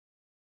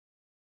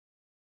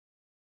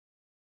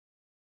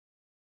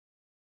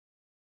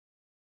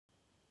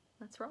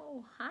Let's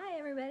roll. Hi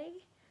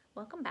everybody,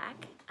 welcome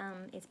back.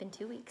 It's been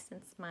 2 weeks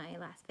since my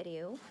last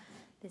video.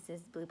 This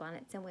is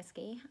Bluebonnets and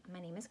Whiskey.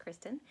 My name is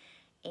Kristen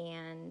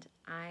and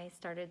I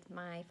started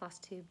my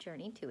Flosstube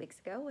journey 2 weeks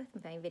ago with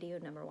my video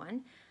number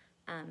 1.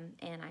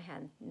 And I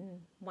had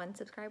 1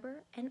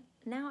 subscriber and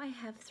now I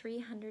have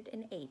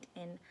 308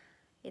 and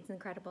it's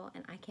incredible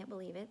and I can't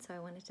believe it. So I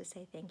wanted to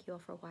say thank you all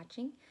for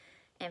watching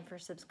and for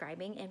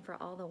subscribing and for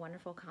all the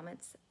wonderful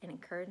comments and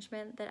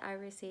encouragement that I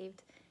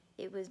received.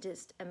 It was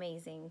just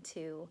amazing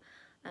to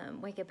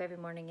wake up every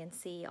morning and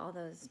see all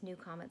those new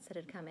comments that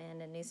had come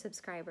in and new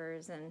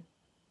subscribers, and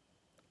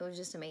it was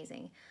just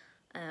amazing.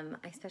 I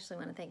especially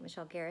want to thank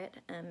Michelle Garrett,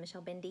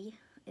 Michelle Bendy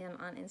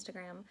on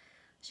Instagram.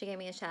 She gave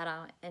me a shout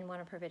out in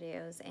one of her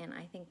videos, and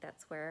I think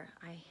that's when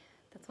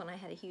I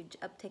had a huge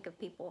uptick of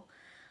people.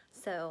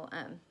 So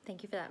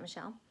thank you for that,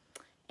 Michelle.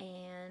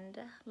 And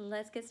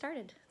let's get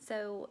started.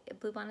 So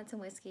Bluebonnets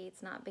and Whiskey,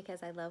 it's not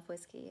because I love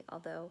whiskey,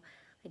 although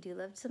I do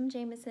love some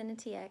Jameson and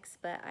TX,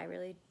 but I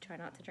really try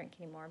not to drink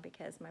anymore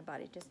because my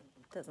body just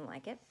doesn't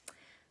like it.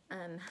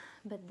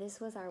 But this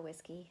was our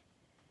whiskey.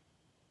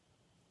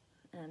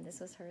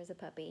 This was her as a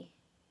puppy.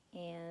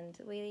 And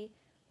we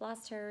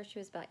lost her, she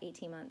was about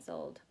 18 months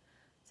old.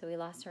 So we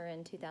lost her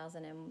in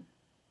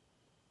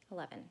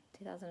 2011.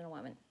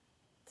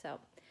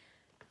 So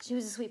she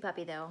was a sweet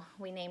puppy though.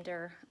 We named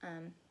her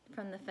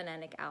from the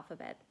phonetic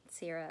alphabet,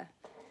 Sierra,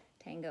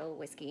 Tango,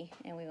 Whiskey,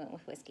 and we went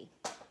with Whiskey.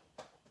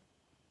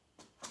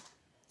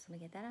 So let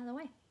me get that out of the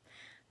way.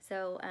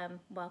 So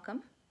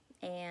welcome,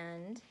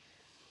 and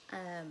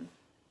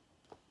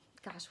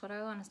gosh, what do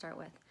I want to start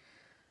with?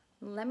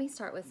 Let me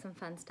start with some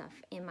fun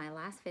stuff. In my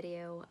last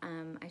video,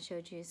 I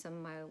showed you some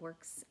of my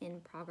works in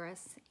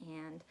progress,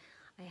 and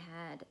I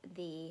had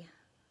the,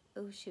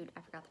 oh shoot,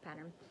 I forgot the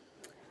pattern,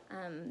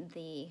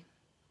 the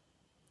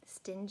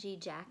Stingy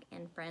Jack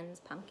and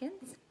Friends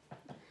pumpkins,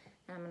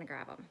 and I'm gonna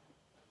grab them.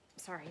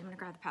 Sorry, I'm gonna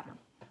grab the pattern.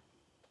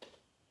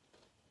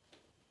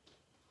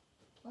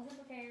 Wasn't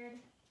prepared.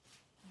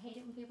 I hate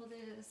it when people do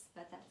this,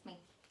 but that's me.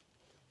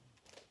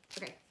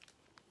 Okay.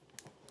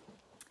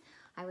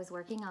 I was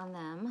working on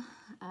them.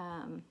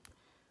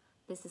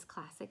 This is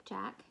Classic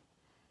Jack,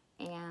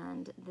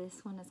 and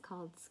this one is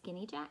called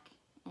Skinny Jack,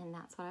 and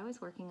that's what I was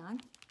working on.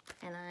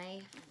 And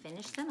I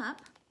finished them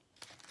up,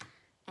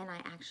 and I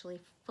actually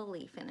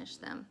fully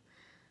finished them.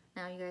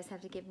 Now you guys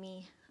have to give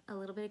me a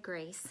little bit of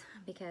grace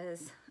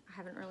because I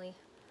haven't really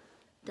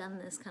done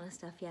this kind of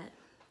stuff yet.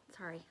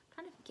 Sorry, I'm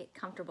trying to get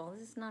comfortable.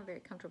 This is not a very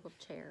comfortable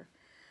chair.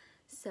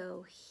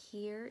 So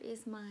here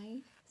is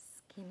my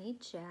Skinny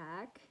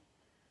Jack.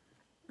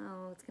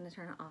 Oh, it's gonna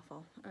turn out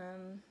awful. I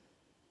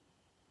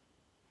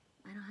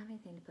don't have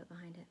anything to put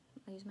behind it.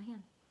 I'll use my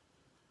hand.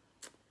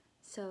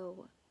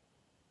 So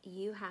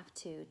you have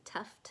to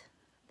tuft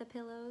the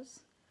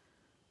pillows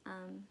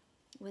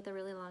with a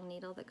really long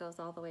needle that goes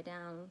all the way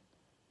down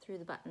through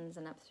the buttons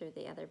and up through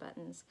the other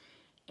buttons.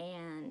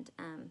 And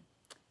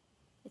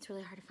it's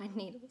really hard to find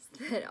needles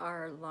that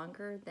are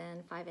longer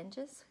than 5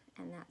 inches,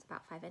 and that's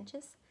about 5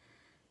 inches.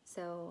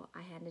 So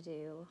I had to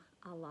do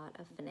a lot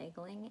of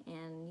finagling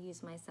and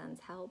use my son's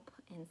help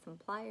and some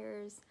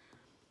pliers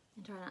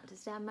and try not to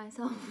stab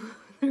myself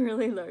with a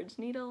really large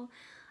needle,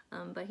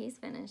 but he's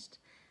finished.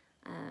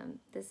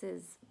 This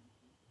is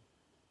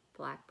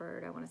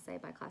Blackbird, I want to say,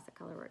 by Classic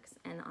Colorworks,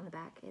 and on the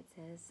back it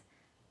says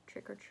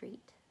Trick or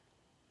Treat,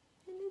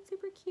 and it's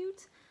super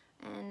cute.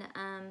 And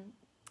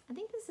I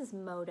think this is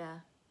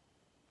Moda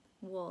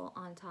wool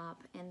on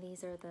top, and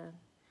these are the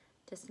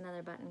just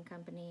another button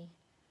company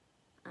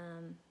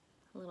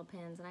little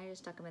pins, and I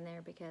just stuck them in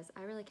there because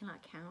I really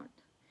cannot count,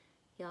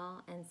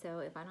 y'all, and so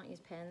if I don't use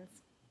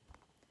pins,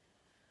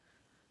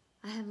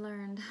 I have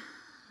learned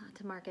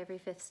to mark every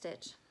 5th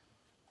stitch.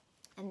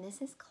 And this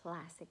is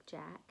Classic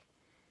Jack.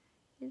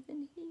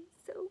 Isn't he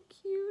so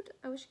cute?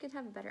 I wish I could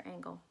have a better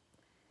angle.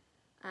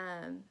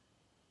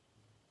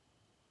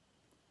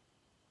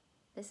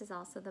 This is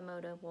also the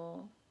Moda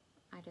wool.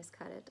 I just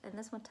cut it, and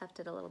this one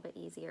tufted a little bit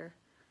easier.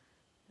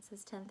 This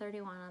is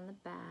 1031 on the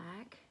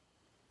back.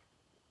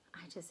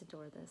 I just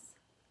adore this.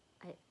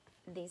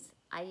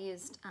 I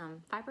used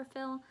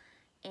fiberfill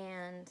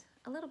and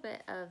a little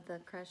bit of the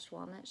crushed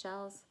walnut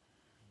shells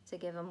to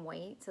give them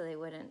weight so they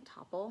wouldn't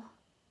topple.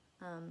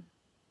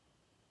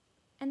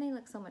 And they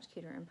look so much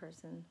cuter in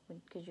person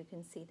because you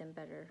can see them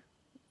better.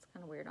 It's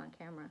kind of weird on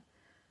camera.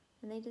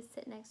 And they just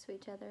sit next to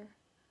each other,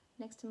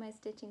 next to my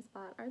stitching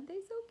spot. Aren't they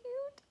so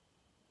cute?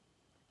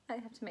 I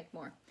have to make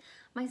more.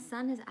 My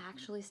son is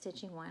actually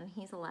stitching one.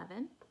 He's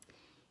 11.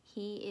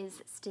 He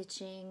is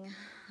stitching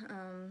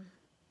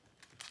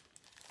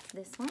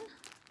this one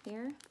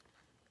here,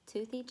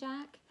 Toothy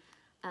Jack.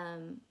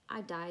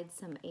 I dyed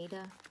some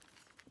Ada,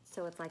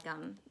 so it's like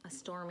a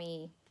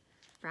stormy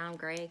brown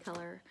gray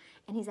color,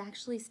 and he's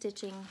actually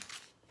stitching,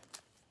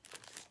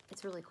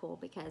 it's really cool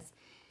because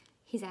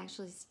he's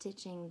actually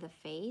stitching the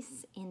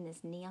face in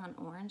this neon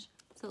orange,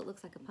 so it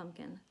looks like a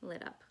pumpkin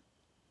lit up.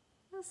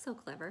 That's so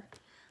clever.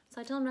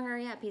 So I told him to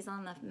hurry up, he's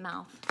on the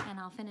mouth, and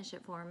I'll finish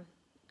it for him.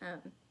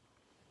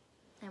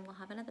 And we'll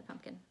have another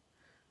pumpkin.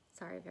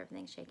 Sorry if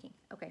everything's shaking.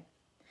 Okay.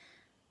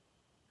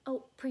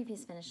 Oh,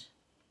 previous finish.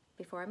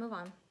 Before I move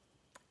on,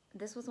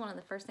 this was one of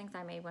the first things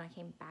I made when I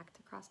came back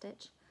to cross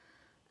stitch.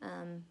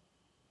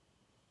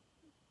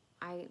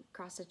 I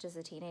cross stitched as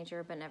a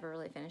teenager, but never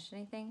really finished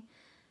anything.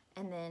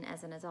 And then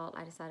as an adult,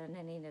 I decided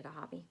I needed a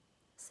hobby.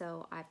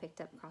 So I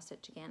picked up cross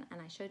stitch again,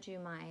 and I showed you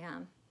my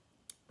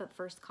But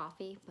First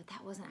Coffee, but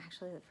that wasn't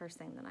actually the first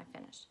thing that I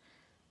finished.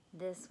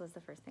 This was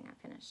the first thing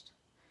I finished.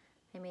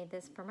 I made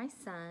this for my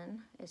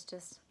son. It's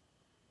just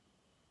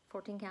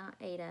 14 count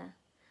Aida,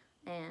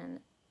 and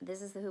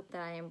this is the hoop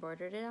that I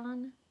embroidered it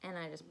on, and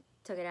I just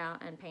took it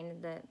out and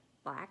painted the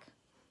black.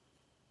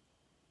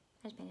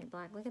 I just painted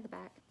black. Look at the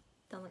back.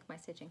 Don't look at my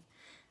stitching.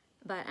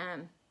 But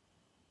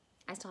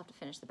I still have to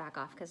finish the back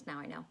off because now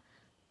I know.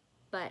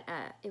 But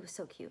it was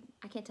so cute.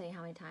 I can't tell you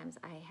how many times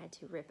I had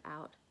to rip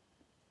out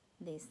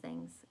these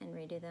things and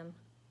redo them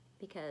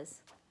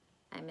because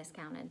I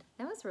miscounted.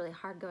 That was really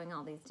hard going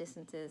all these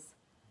distances,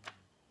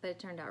 but it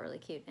turned out really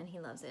cute, and he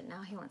loves it.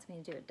 Now he wants me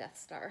to do a Death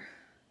Star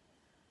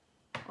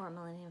or a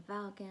Millennium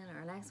Falcon or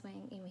an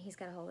X-Wing. I mean, he's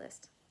got a whole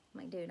list.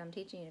 I'm like, dude, I'm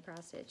teaching you to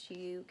cross stitch.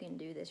 You can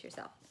do this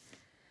yourself.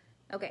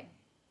 Okay,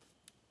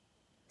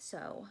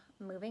 so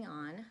moving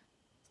on.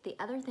 The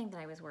other thing that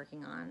I was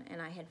working on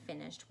and I had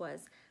finished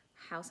was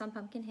House on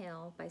Pumpkin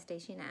Hill by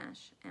Stacy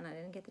Nash, and I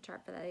didn't get the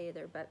chart for that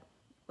either, but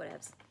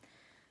whatevs.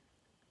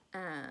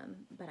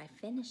 But I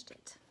finished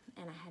it,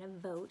 and I had a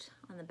vote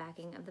on the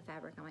backing of the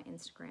fabric on my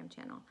Instagram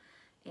channel,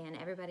 and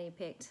everybody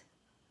picked,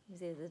 it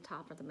was either the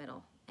top or the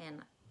middle,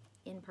 and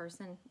in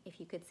person, if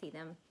you could see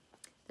them,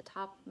 the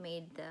top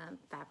made the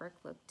fabric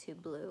look too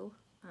blue,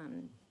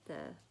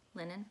 the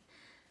linen,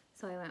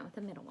 so I went with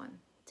the middle one.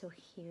 So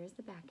here's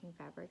the backing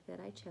fabric that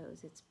I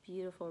chose. It's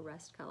beautiful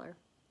rust color,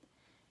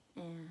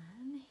 and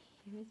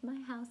here's my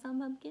House on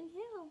Pumpkin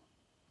Hill.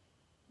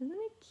 Isn't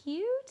it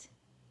cute?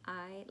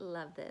 I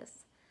love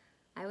this.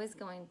 I was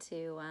going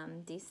to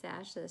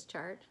destash this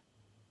chart.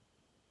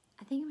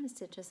 I think I'm going to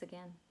stitch this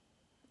again.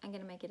 I'm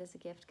going to make it as a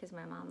gift because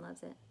my mom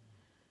loves it.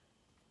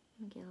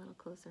 Let me get a little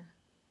closer.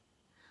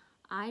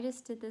 I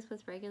just did this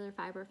with regular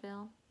fiber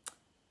fill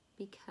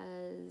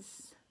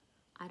because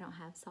I don't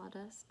have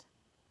sawdust.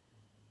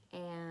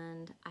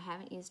 And I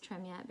haven't used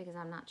trim yet because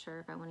I'm not sure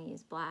if I want to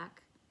use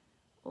black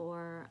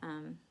or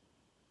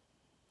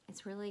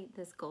it's really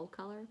this gold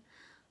color.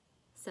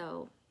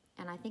 So,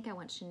 and I think I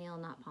want chenille,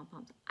 not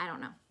pom-poms. I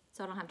don't know.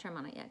 So I don't have trim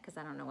on it yet because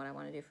I don't know what I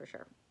want to do for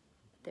sure.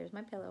 But there's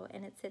my pillow,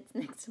 and it sits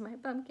next to my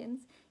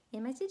pumpkins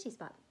in my stitchy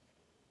spot.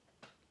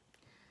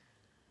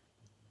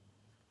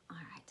 All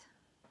right.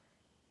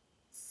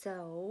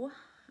 So,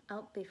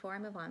 oh, before I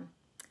move on,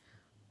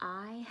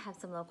 I have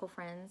some local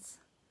friends.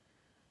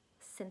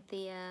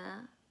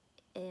 Cynthia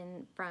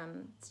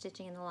from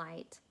Stitching in the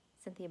Light.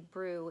 Cynthia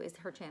Brew is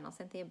her channel.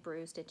 Cynthia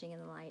Brew, Stitching in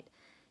the Light.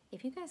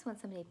 If you guys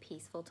want somebody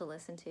peaceful to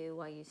listen to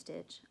while you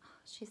stitch,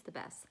 she's the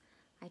best.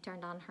 I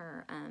turned on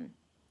her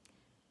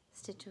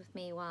Stitch With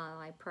Me While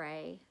I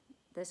Pray,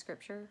 the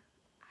scripture.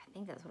 I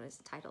think that's what it's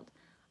titled.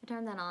 I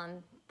turned that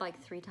on like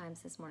 3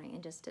 times this morning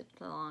and just stitched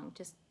along.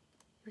 Just,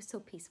 it was so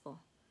peaceful.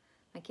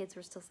 My kids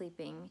were still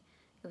sleeping.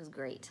 It was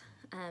great.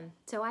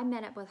 So I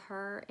met up with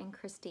her and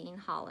Christine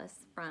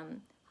Hollis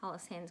from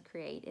Hollis Hands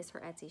Create, is her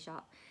Etsy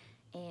shop.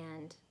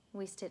 And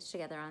we stitched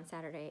together on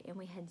Saturday and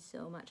we had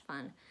so much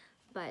fun.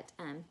 But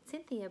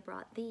Cynthia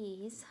brought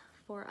these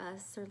for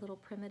us, her little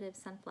primitive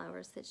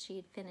sunflowers that she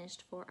had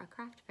finished for a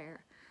craft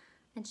fair.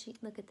 And she,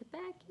 look at the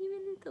back,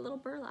 even the little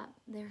burlap.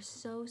 They're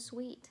so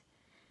sweet.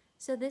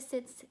 So this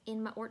sits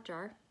in my Ort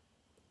jar,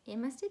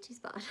 in my stitchy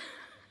spot.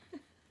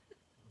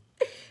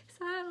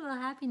 So I have a little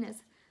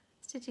happiness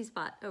stitchy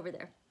spot over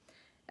there.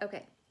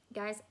 Okay,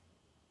 guys,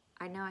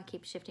 I know I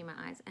keep shifting my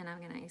eyes, and I'm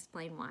gonna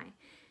explain why.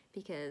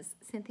 Because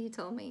Cynthia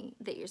told me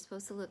that you're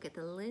supposed to look at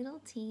the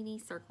little teeny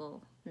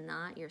circle,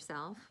 not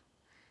yourself.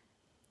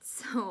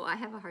 So I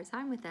have a hard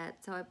time with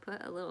that, so I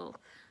put a little,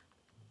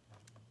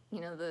 you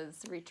know, those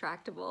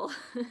retractable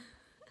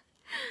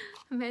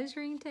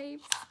measuring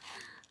tapes.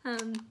 I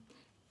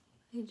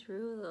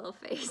drew a little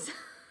face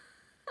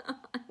on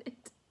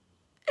it.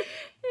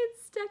 It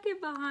stuck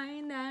it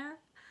behind there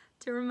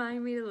to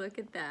remind me to look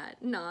at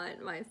that,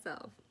 not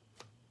myself.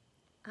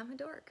 I'm a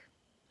dork.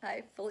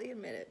 I fully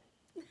admit it.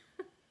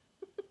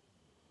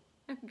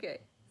 Okay,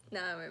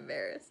 now I'm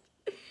embarrassed.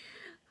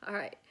 All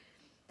right,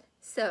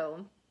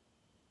 so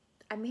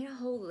I made a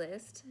whole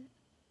list,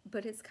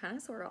 but it's kind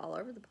of sort of all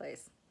over the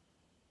place.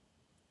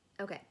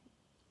 Okay,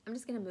 I'm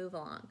just gonna move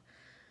along.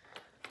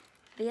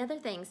 The other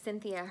thing,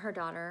 Cynthia, her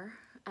daughter,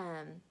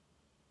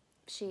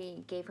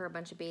 she gave her a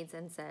bunch of beads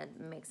and said,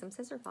 make some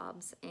scissor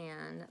fobs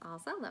and I'll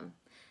sell them.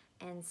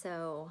 And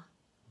so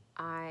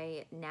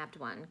I nabbed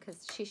one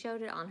because she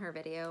showed it on her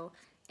video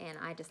and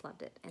I just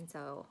loved it. And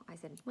so I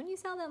said, when you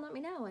sell them, let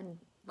me know. And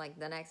like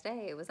the next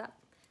day it was up.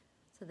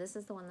 So this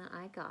is the one that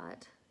I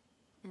got.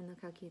 And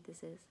look how cute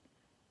this is.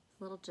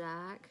 Little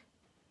Jack.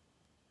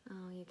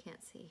 Oh, you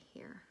can't see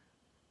here.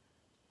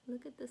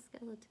 Look at the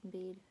skeleton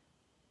bead.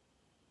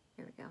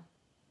 There we go.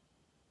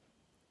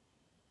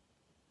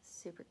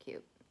 Super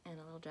cute. And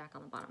a little Jack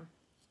on the bottom.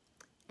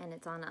 and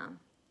it's on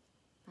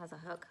has a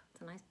hook.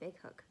 It's a nice big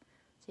hook.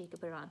 So you can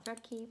put it on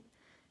thread keep.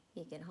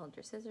 You can hold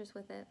your scissors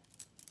with it.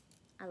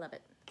 I love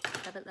it.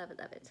 Love it, love it,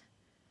 love it.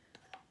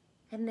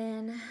 And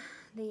then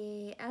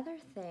the other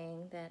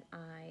thing that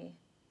I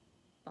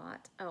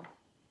bought, oh,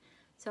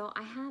 so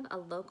I have a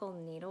local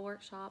needle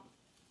workshop,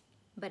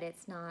 but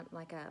it's not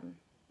like a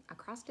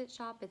cross stitch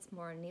shop. It's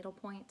more a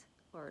needlepoint,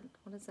 or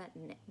what is that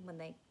when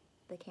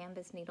the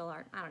canvas needle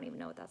art? I don't even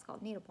know what that's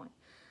called. Needlepoint,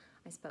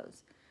 I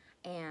suppose.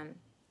 And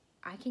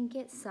I can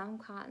get some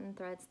cotton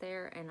threads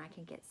there, and I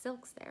can get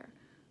silks there,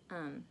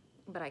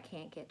 but I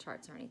can't get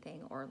charts or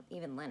anything, or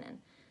even linen.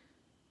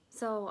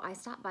 So I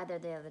stopped by there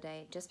the other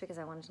day just because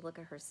I wanted to look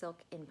at her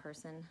silk in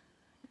person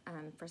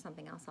for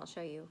something else I'll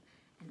show you,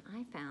 and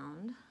I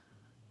found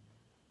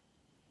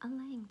a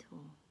laying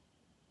tool.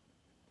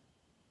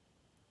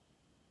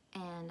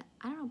 And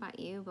I don't know about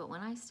you, but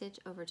when I stitch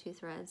over 2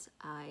 threads,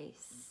 I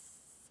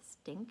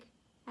stink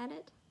at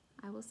it,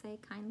 I will say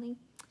kindly.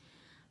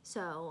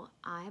 So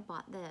I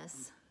bought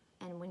this,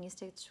 and when you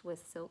stitch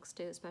with silks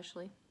too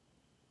especially,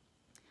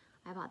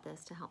 I bought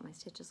this to help my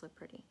stitches look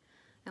pretty.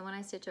 And when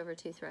I stitch over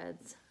 2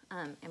 threads,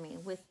 I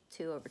mean with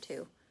 2 over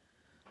 2,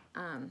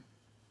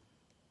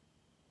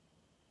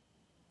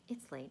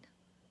 it's late.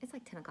 It's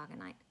like 10 o'clock at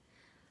night.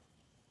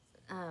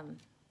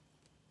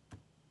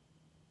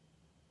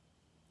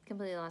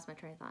 Completely lost my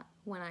train of thought.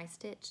 When I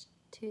stitch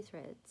 2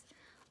 threads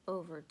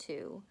over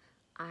 2,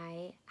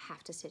 I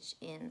have to stitch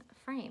in a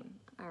frame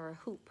or a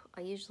hoop.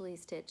 I usually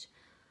stitch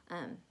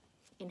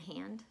in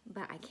hand,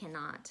 but I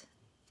cannot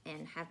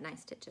and have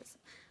nice stitches.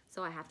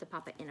 So I have to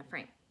pop it in a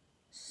frame.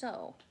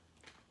 So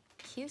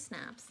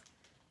Q-snaps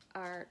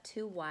are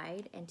too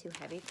wide and too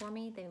heavy for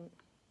me. They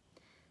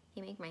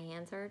make my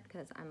hands hurt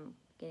because I'm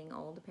getting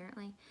old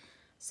apparently.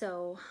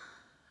 So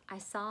I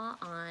saw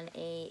on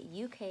a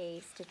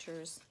UK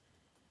stitcher's,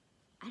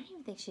 I don't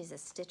even think she's a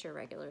stitcher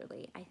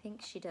regularly. I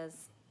think she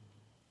does,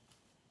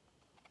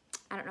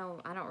 I don't know,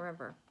 I don't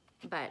remember.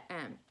 But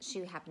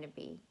she happened to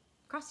be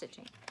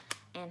cross-stitching.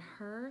 And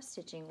her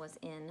stitching was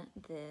in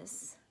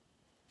this,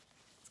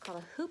 it's called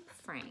a hoop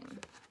frame.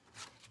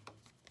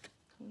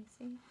 Can you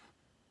see?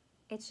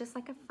 It's just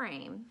like a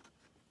frame.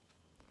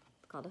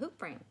 It's called a hoop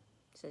frame.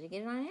 So you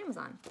get it on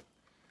Amazon.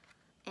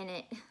 And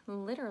it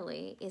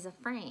literally is a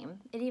frame.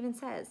 It even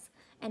says,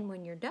 and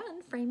when you're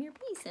done, frame your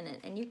piece in it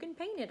and you can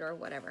paint it or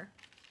whatever.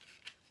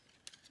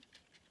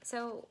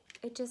 So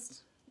it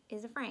just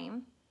is a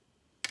frame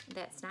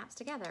that snaps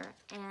together,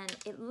 and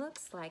it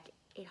looks like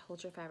it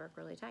holds your fabric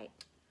really tight.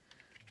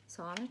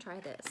 So I'm gonna try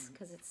this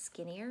because it's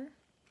skinnier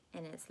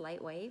and it's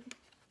lightweight,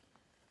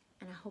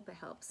 and I hope it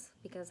helps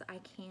because I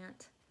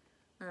can't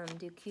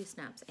do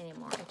Q-snaps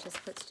anymore. It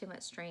just puts too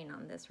much strain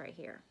on this right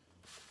here.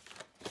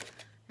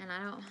 And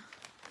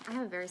I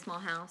have a very small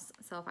house,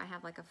 so if I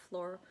have like a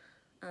floor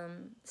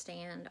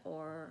stand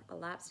or a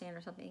lap stand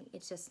or something,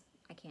 it's just,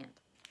 I can't.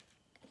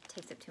 It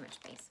takes up too much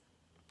space.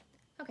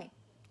 Okay,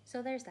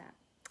 so there's that.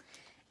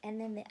 And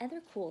then the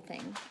other cool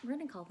thing, we're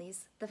gonna call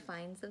these the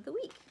finds of the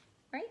week,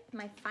 right?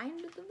 My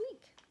find of the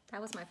week. That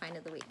was my find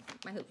of the week,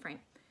 my hoop frame.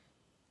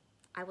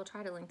 I will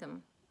try to link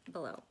them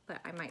below, but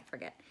I might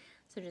forget.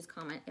 So just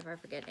comment if I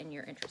forget and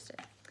you're interested.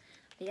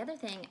 The other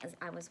thing is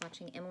I was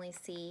watching Emily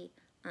C.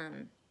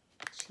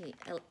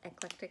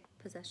 Eclectic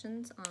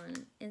Possessions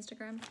on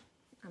Instagram.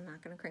 I'm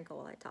not gonna crinkle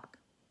while I talk.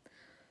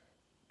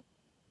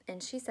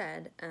 And she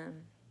said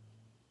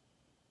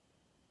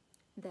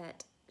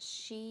that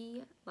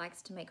she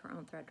likes to make her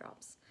own thread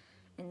drops.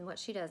 And what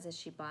she does is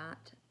she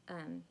bought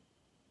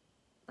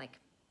like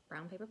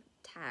brown paper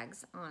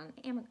tags on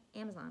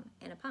Amazon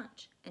and a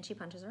punch, and she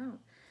punches her own.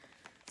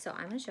 So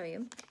I'm gonna show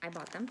you. I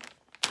bought them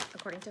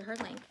according to her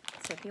link.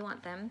 So if you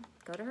want them,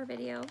 go to her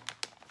video.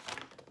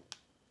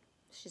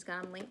 She's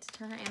got them linked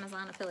to her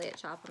Amazon affiliate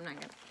shop. I'm not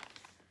gonna,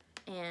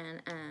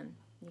 and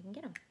you can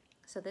get them.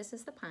 So this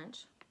is the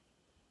punch.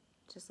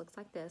 It just looks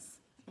like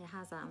this. It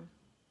has a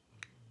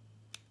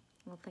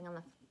little thing on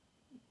the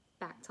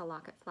back to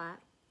lock it flat,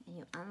 and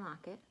you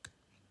unlock it.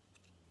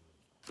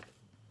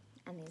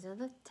 And these are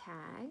the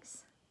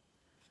tags.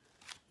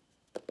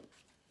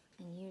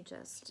 And you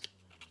just,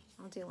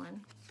 I'll do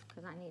one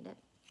because I need it.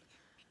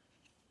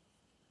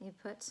 You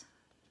put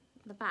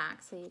the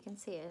back so you can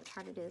see it. It's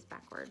hard to do this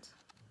backwards.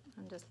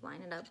 And just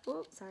line it up.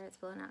 Whoops, sorry, it's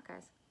blowing out,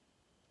 guys.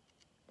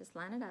 Just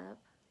line it up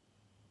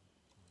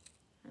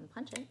and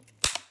punch it.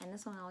 And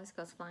this one always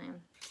goes flying.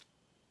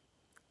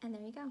 And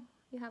there you go.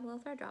 You have a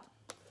little thread drop.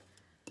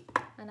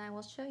 And I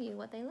will show you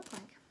what they look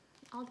like.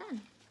 All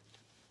done.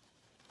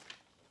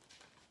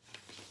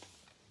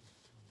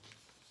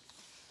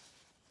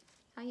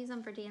 I'll use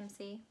them for DMC.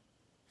 Here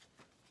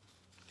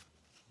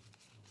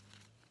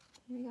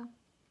you go.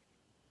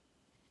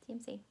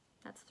 DMC.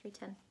 That's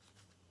 310.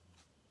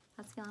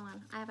 That's the only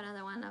one. I have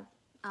another one of,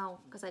 oh,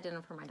 because I did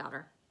them for my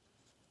daughter.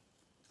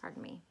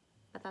 Pardon me.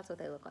 But that's what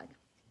they look like.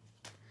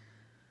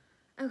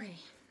 Okay.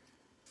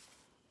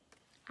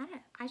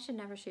 I should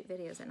never shoot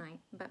videos at night,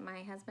 but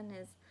my husband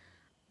is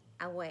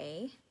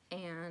away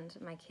and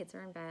my kids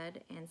are in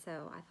bed, and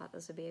so I thought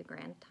this would be a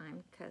grand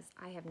time because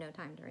I have no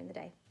time during the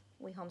day.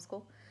 we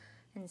homeschool,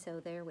 and so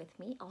they're with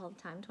me all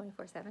the time,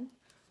 24/7.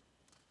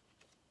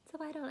 So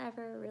I don't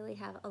ever really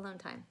have alone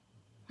time.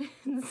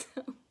 And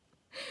so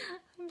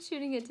I'm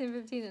shooting at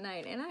 10:15 at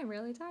night, and I'm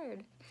really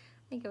tired.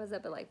 I think I was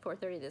up at like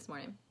 4:30 this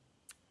morning.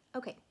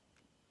 Okay.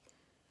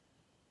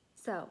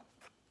 So,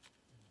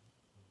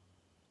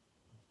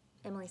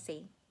 Emily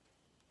C.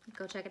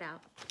 Go check it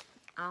out.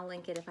 I'll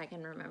link it if I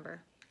can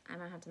remember. I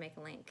might have to make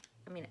a link.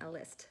 I mean, a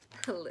list.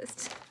 A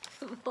list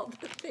of all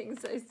the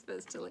things I'm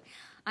supposed to link.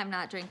 I'm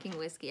not drinking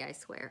whiskey, I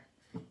swear.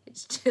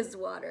 It's just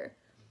water.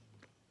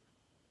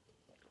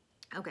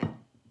 Okay.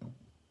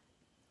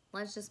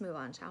 Let's just move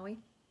on, shall we?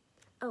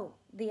 Oh,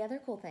 the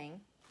other cool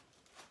thing.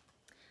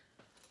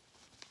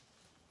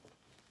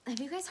 Have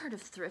you guys heard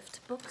of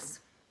thrift books?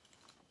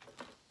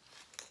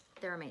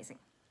 They're amazing.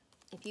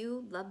 If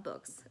you love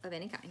books of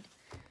any kind,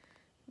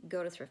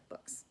 go to thrift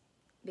books,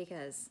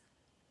 because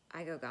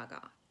I go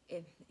gaga.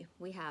 If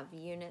we have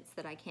units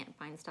that I can't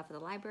find stuff at the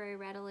library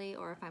readily,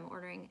 or if I'm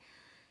ordering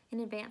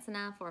in advance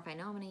enough, or if I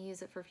know I'm going to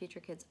use it for future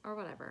kids or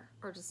whatever,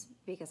 or just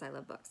because I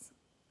love books,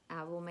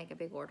 I will make a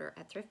big order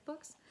at thrift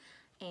books,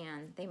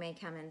 and they may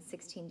come in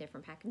 16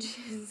 different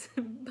packages,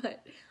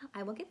 but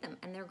I will get them,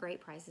 and they're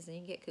great prices, and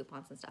you can get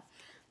coupons and stuff.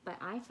 But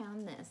I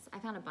found this. I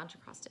found a bunch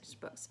of cross-stitch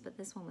books, but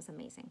this one was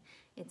amazing.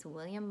 It's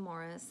William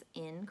Morris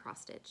in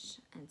cross-stitch,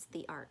 and it's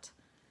The Art.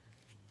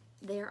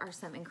 There are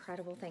some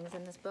incredible things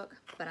in this book,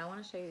 but I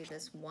want to show you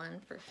this one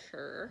for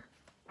sure.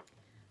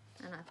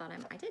 And I thought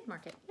I did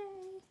mark it.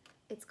 Yay!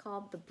 It's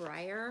called The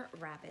Briar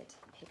Rabbit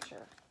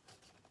Picture.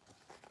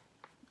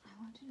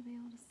 I want you to be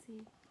able to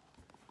see.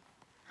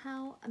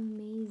 How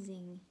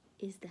amazing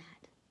is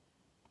that?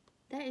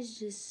 That is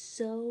just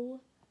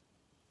so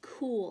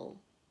cool.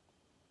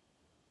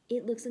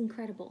 It looks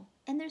incredible.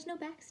 And there's no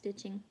back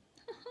stitching.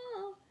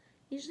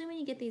 Usually when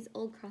you get these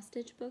old cross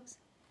stitch books,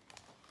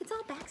 it's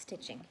all back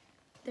stitching.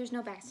 There's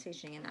no back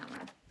stitching in that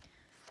one.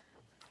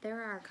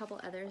 There are a couple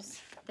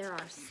others. There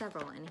are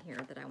several in here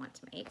that I want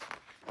to make.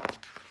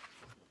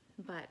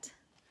 But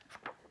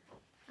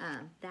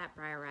that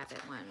Briar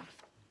Rabbit one,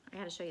 I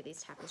gotta show you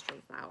these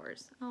tapestry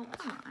flowers. Oh,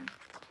 come on.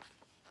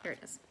 Here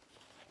it is.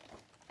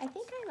 I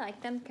think I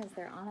like them because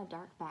they're on a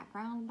dark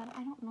background, but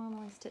I don't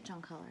normally stitch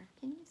on color.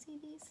 Can you see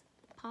these?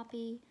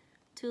 Poppy,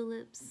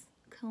 tulips,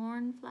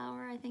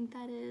 cornflower, I think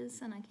that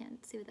is, and I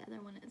can't see what the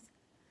other one is.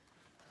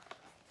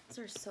 These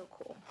are so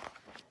cool.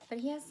 But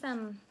he has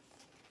some,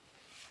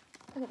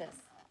 look at this.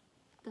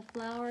 The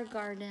flower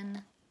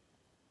garden.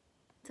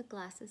 It's a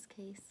glasses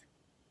case.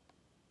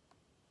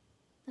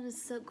 That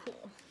is so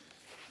cool.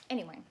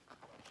 Anyway.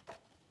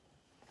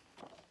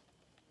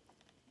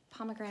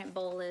 Pomegranate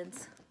bowl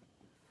lids.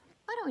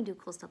 Why don't we do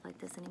cool stuff like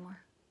this anymore?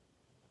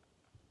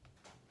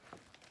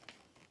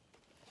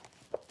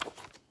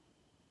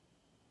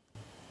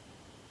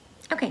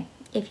 Okay,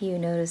 if you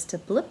noticed a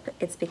blip,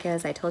 it's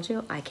because I told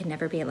you I can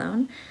never be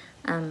alone.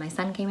 My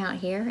son came out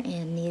here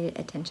and needed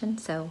attention,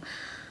 so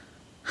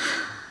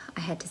I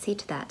had to see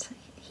to that.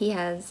 He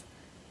has,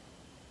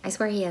 I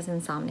swear he has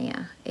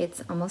insomnia.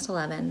 It's almost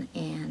 11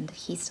 and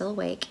he's still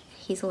awake.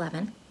 He's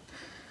 11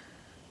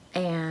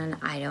 and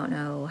I don't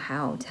know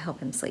how to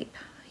help him sleep.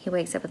 He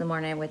wakes up in the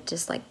morning with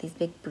just like these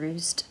big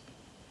bruised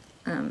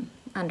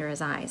under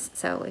his eyes.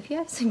 So if you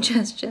have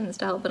suggestions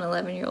to help an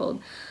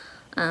 11-year-old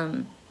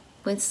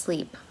with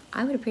sleep,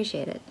 I would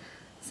appreciate it.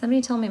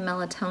 Somebody told me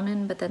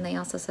melatonin, but then they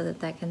also said that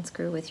that can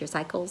screw with your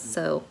cycles,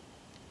 so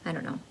I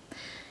don't know.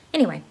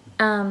 Anyway,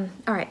 all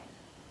right.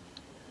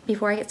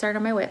 Before I get started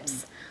on my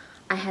whips,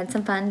 I had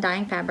some fun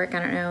dyeing fabric.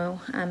 I don't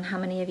know how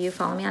many of you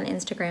follow me on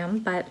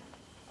Instagram, but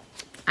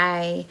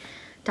I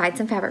dyed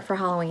some fabric for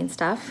Halloween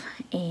stuff,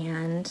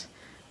 and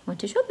I want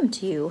to show them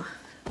to you.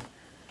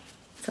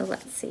 So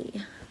let's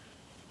see.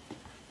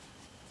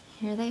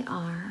 Here they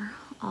are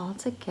all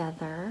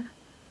together,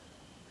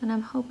 and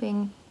I'm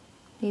hoping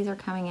these are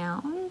coming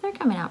out. They're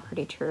coming out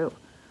pretty true.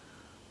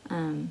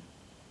 I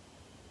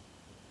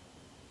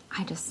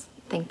just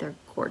think they're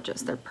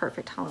gorgeous. They're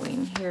perfect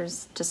Halloween.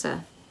 Here's just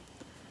a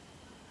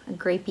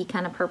grapey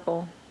kind of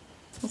purple.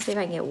 Let's see if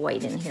I can get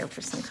white in here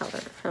for some color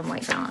from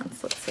white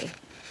balance. Let's see.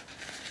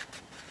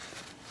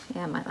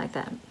 Yeah, I might like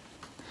that.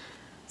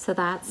 So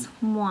that's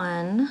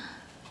one.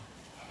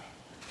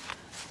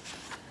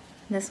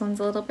 This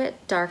one's a little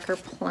bit darker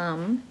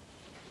plum.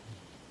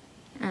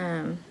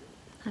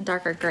 A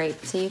darker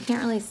grape, so you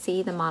can't really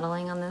see the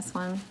modeling on this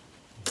one.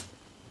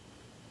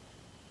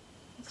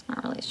 It's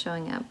not really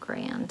showing up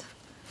grand.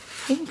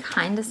 You can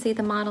kind of see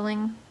the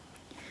modeling.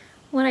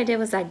 What I did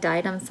was I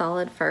dyed them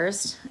solid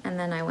first, and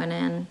then I went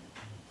in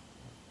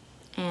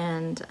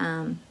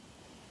and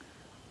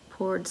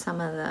poured some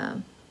of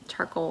the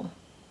charcoal,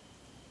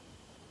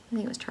 I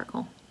think it was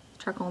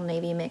charcoal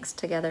navy mixed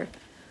together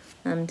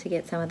to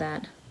get some of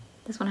that.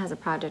 This one has a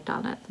project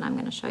on it that I'm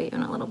going to show you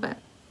in a little bit.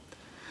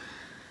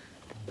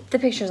 The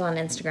pictures on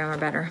Instagram are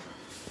better.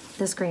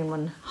 This green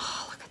one,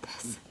 oh, look at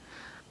this.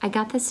 I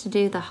got this to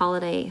do the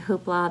holiday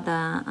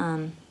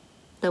hoopla,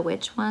 the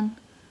witch one.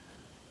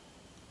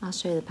 I'll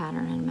show you the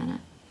pattern in a minute.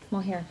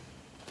 Well, here,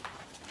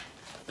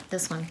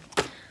 this one.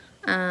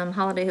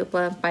 Holiday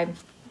Hoopla by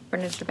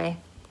Furniture Bay.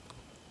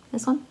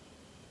 This one.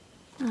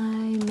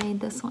 I made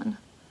this one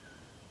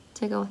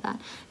to go with that.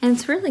 And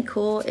it's really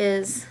cool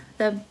is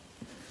the,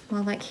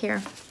 well, like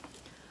here,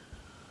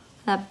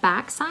 the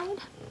back side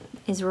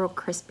is real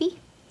crispy.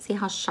 See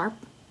how sharp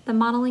the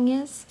modeling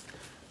is?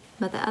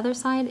 But the other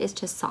side is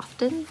just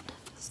softened.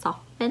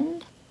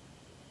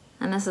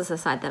 And this is the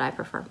side that I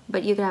prefer.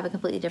 But you could have a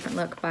completely different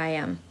look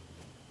by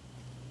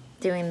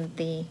doing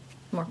the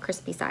more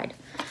crispy side.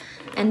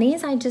 And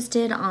these I just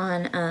did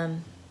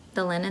on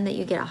the linen that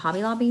you get at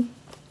Hobby Lobby.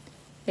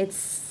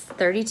 It's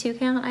 32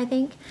 count, I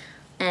think.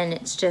 And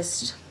it's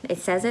just, it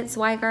says it's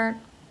Zweigart.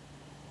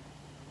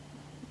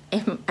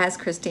 And as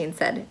Christine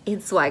said,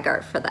 it's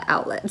Zweigart for the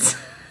outlets.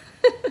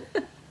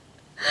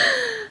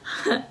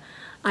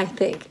 I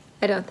think.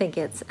 I don't think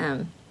it's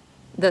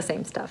the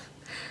same stuff.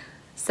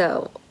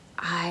 So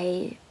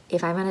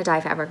if I'm gonna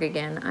dye fabric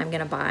again, I'm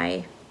gonna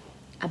buy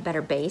a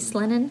better base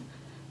linen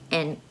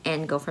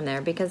and go from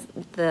there, because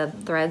the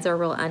threads are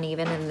real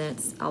uneven and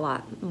it's a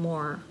lot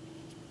more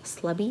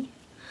slubby.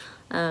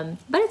 But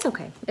it's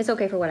okay. It's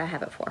okay for what I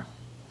have it for.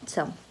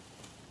 So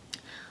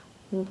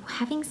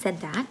having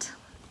said that,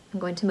 I'm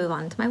going to move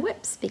on to my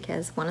whips,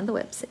 because one of the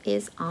whips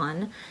is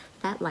on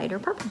that lighter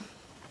purple.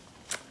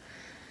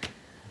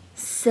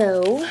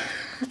 So,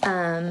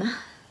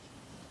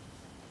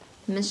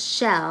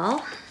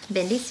 Michelle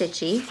Bendy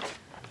Stitchy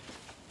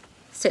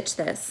stitched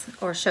this,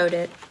 or showed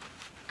it,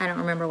 I don't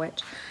remember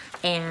which,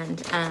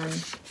 and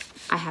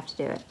I have to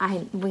do it.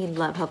 We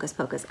love Hocus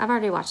Pocus. I've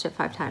already watched it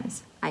 5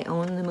 times. I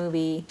own the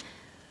movie.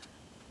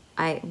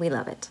 We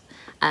love it.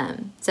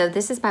 So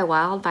this is by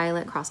Wild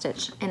Violet Cross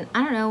Stitch, and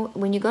I don't know,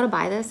 when you go to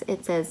buy this,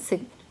 it says,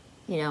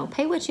 you know,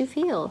 pay what you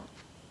feel.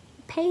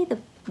 Pay the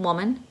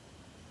woman.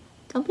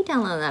 Don't be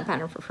downloading that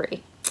pattern for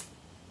free.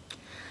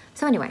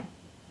 So anyway,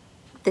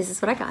 this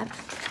is what I got.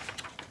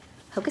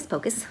 Hocus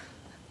Pocus.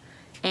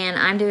 And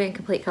I'm doing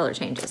complete color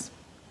changes.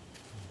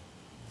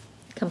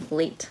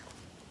 Complete.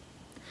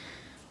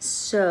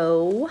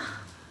 So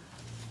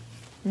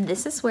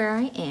this is where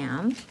I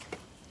am.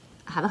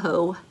 I have a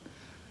hoe.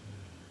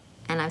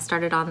 And I've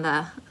started on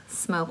the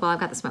smoke. Well,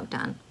 I've got the smoke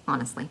done,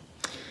 honestly.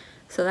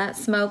 So that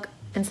smoke,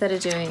 instead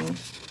of doing,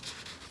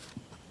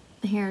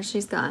 here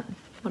she's got,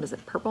 what is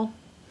it, purple?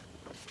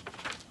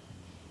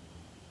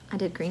 I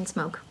did green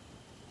smoke.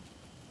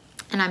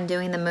 And I'm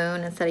doing the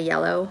moon instead of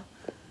yellow.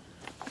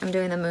 I'm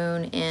doing the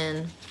moon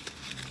in,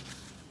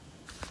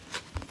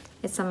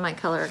 it's some of my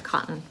color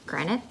Cotton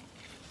Granite.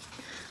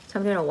 So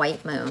I'm doing a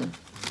white moon.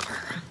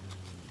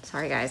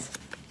 Sorry guys.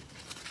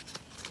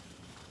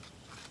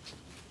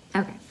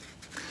 Okay.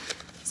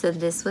 So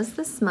this was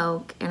the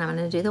smoke, and I'm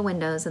gonna do the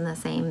windows in the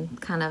same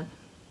kind of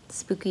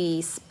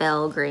spooky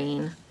spell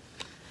green.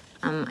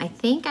 I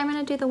think I'm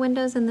gonna do the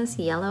windows in this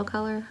yellow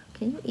color.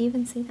 Can you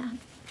even see that?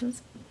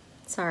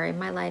 Sorry,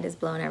 my light is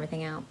blowing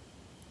everything out,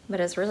 but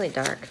it's really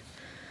dark.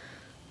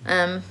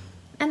 And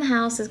the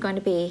house is going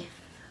to be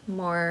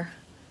more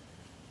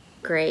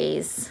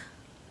grays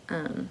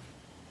than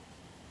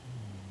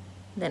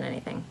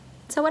anything.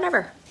 So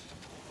whatever,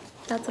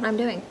 that's what I'm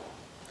doing.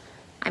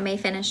 I may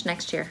finish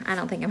next year. I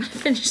don't think I'm gonna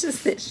finish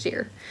this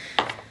year.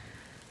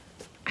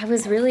 I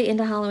was really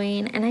into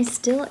Halloween, and I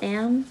still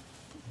am,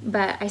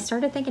 but I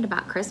started thinking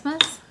about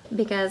Christmas,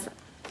 because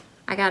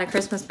I got a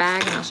Christmas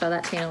bag, and I'll show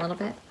that to you in a little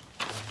bit.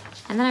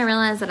 And then I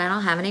realized that I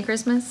don't have any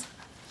Christmas,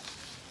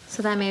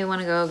 so that made me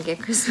want to go get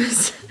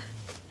Christmas.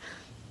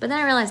 But then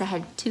I realized I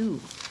had 2.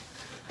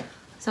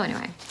 So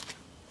anyway,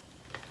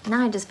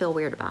 now I just feel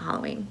weird about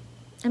Halloween.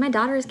 And my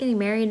daughter is getting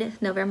married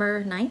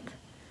November 9th,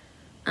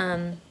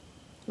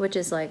 which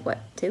is like, what,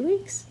 2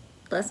 weeks?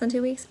 Less than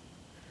 2 weeks?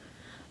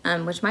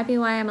 Which might be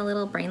why I'm a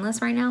little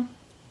brainless right now.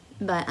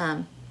 But,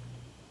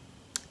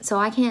 so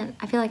I feel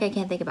like I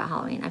can't think about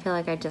Halloween. I feel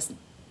like I just,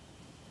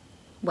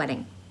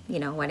 wedding, you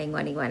know, wedding.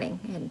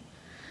 And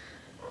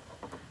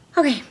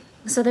okay,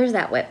 so there's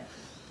that whip,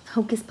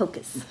 Hocus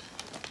Pocus.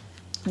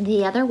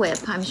 The other whip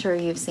I'm sure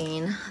you've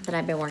seen that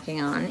I've been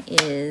working on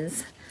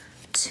is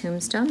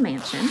Tombstone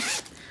Mansion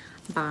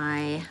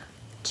by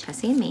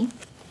Chessie and Me.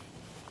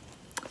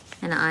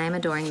 And I am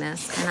adoring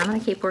this, and I'm gonna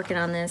keep working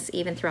on this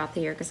even throughout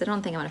the year, because I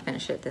don't think I'm gonna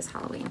finish it this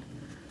Halloween.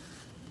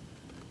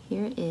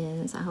 Here it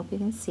is. I hope you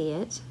can see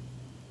it.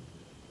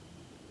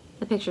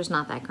 The picture's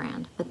not that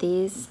grand, but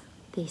these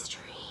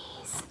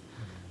trees,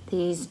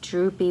 these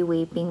droopy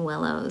weeping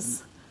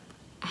willows.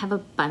 I have a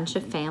bunch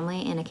of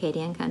family in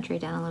Acadian country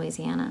down in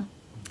Louisiana,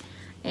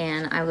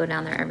 and I go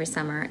down there every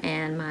summer,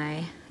 and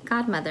my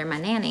godmother, my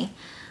nanny,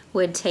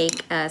 would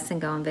take us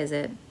and go and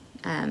visit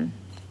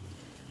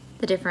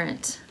the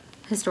different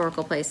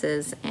historical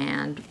places,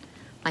 and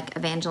like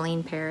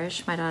Evangeline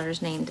Parish, my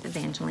daughter's named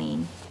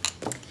Evangeline,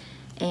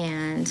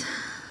 and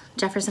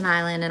Jefferson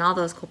Island, and all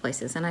those cool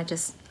places. And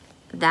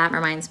that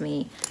reminds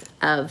me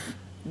of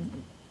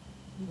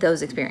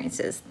those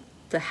experiences.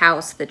 The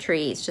house, the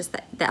trees, just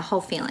that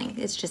whole feeling.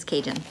 It's just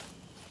Cajun.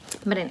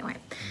 But anyway,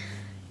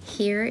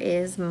 here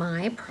is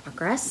my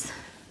progress.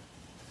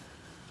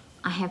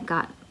 I have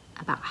got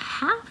about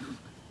half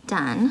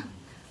done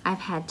I've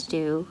had to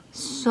do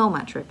so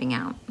much ripping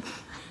out.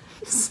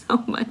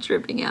 So much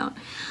ripping out.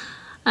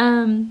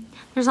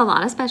 There's a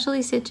lot of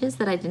specialty stitches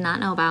that I did not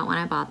know about when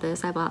I bought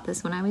this. I bought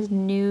this when I was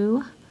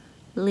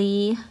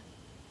newly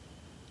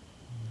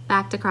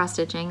back to cross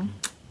stitching.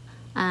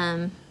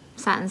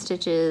 Satin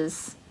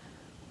stitches,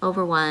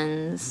 over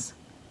ones.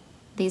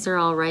 These are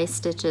all rice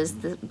stitches.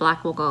 The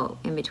black will go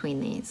in between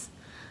these.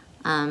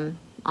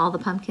 All the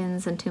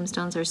pumpkins and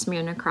tombstones are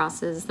Smyrna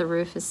crosses. The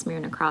roof is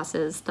Smyrna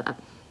crosses. The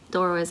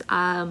door is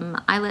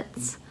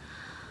eyelets.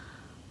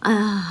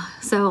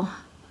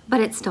 But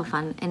it's still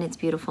fun and it's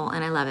beautiful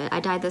and I love it. I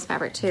dyed this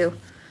fabric too.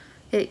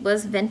 It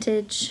was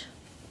vintage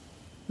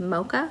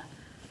mocha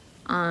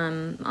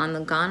on the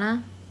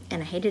Ghana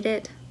and I hated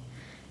it.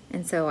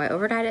 And so I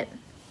overdyed it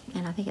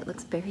and I think it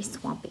looks very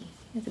swampy.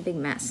 It's a big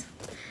mess.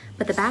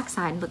 But the back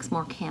side looks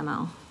more camo.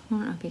 I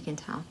don't know if you can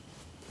tell.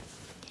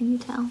 Can you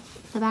tell?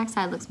 The back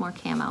side looks more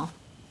camo.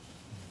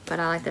 But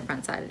I like the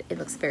front side. It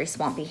looks very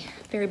swampy,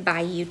 very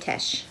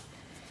bayou-tesh.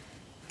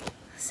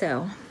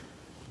 So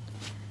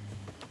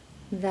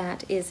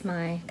that is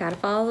my, gotta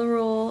follow the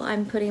rule.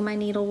 I'm putting my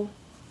needle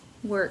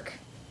work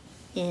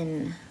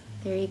in.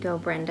 There you go,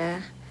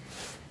 Brenda.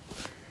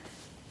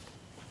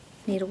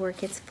 Needlework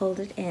gets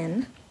folded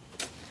in.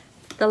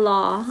 The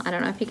law, I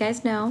don't know if you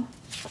guys know,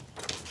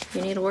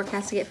 your needlework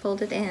has to get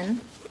folded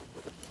in.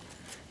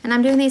 And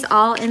I'm doing these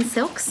all in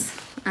silks,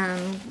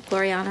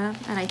 Gloriana,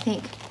 and I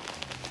think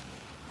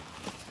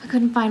I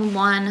couldn't find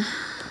one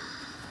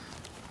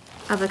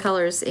of the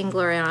colors in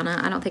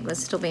Gloriana. I don't think it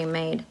was still being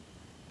made.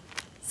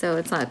 So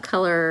it's a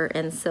color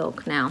and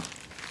silk now,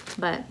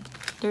 but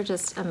they're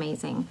just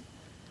amazing.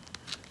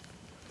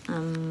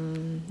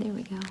 There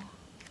we go.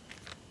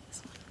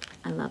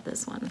 I love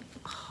this one.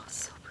 Oh,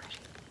 so pretty.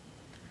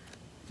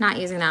 Not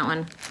using that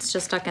one. It's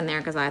just stuck in there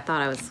because I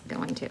thought I was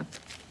going to.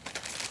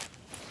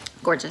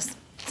 Gorgeous.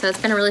 So it's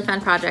been a really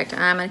fun project.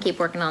 I'm gonna keep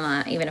working on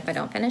that even if I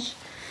don't finish.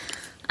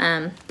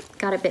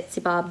 Got a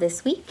Bitsy Bob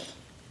this week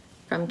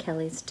from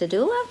Kelly's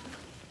Tadula.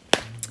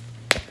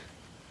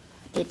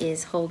 It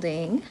is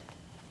holding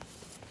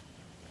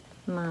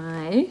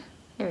my,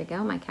 there we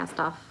go, my cast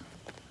off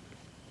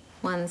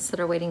ones that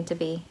are waiting to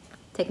be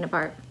taken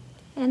apart.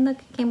 And look,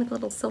 it came with a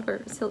little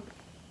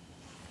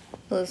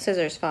little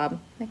scissors fob.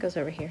 That goes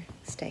over here,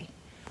 stay.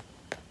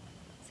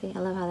 See, I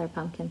love how they're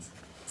pumpkins.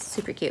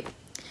 Super cute.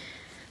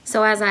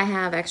 So as I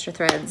have extra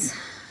threads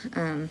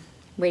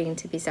waiting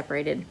to be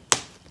separated,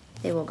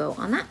 they will go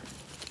on that.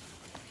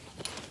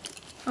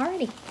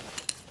 Alrighty,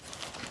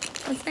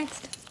 what's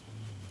next?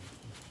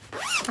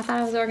 I thought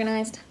I was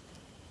organized.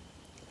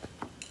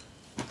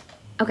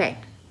 Okay,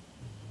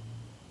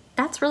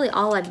 that's really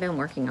all I've been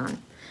working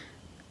on.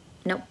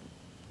 Nope,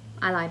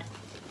 I lied.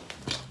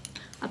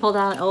 I pulled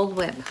out an old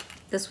WIP.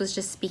 This was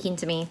just speaking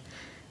to me.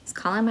 It's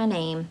calling my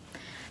name.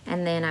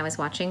 And then I was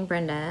watching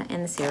Brenda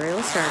and the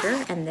Serial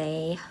Starter, and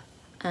they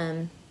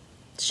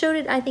showed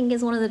it, I think,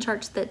 is one of the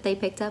charts that they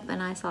picked up,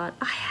 and I thought,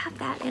 I have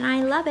that, and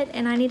I love it,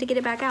 and I need to get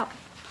it back out.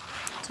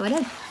 So I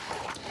did.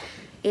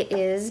 It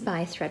is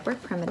by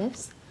Threadwork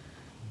Primitives.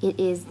 It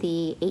is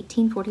the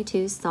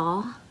 1842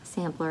 Saw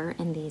sampler,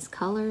 and these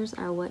colors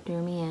are what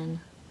drew me in.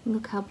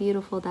 Look how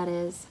beautiful that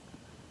is.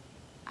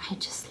 I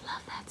just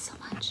love that so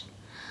much.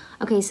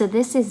 Okay, so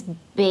this is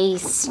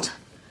based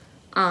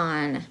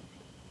on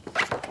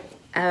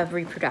a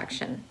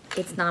reproduction.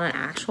 It's not an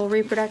actual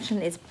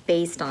reproduction, it's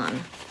based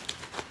on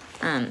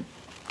a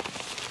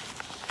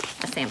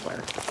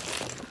sampler,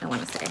 I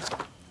want to say.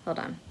 Hold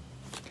on.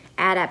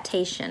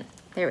 Adaptation,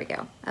 there we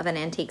go, of an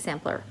antique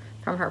sampler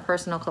from her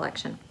personal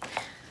collection.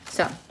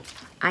 So,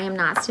 I am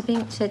not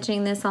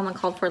stitching this on the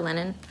called for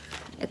linen.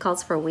 It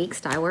calls for Weeks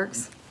Dye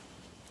Works.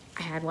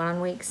 I had one on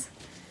Weeks,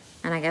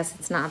 and I guess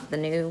it's not the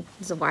new,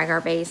 it's a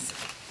Weigar base.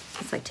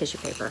 It's like tissue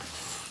paper.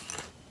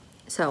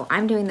 So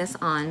I'm doing this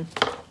on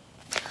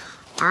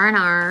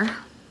R&R.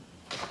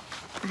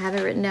 I have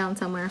it written down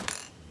somewhere.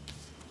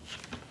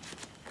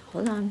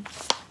 Hold on.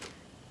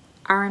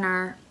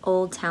 R&R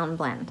Old Town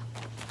Blend.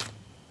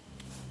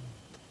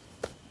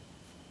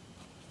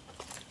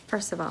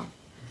 First of all,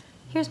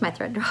 here's my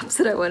thread drops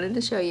that I wanted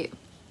to show you.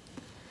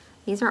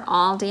 These are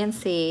all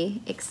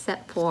DNC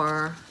except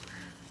for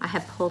I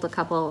have pulled a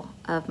couple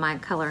of my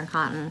color and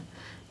cotton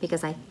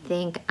because I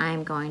think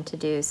I'm going to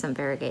do some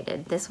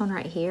variegated. This one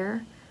right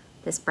here,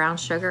 this brown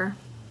sugar,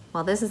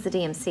 well, this is the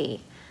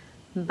DMC,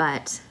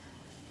 but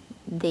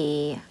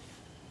the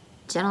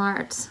Gentle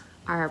Arts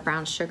are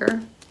brown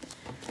sugar,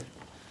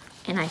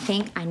 and I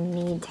think I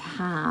need to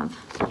have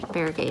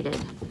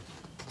variegated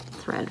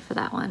thread for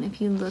that one. If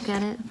you look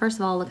at it, first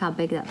of all, look how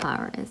big that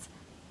flower is.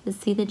 You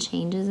see the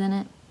changes in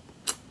it?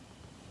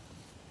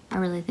 I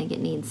really think it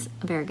needs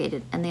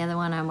variegated. And the other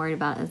one I'm worried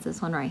about is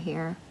this one right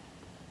here,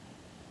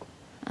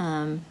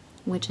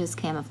 which is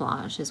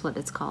camouflage, is what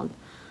it's called.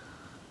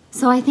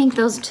 So I think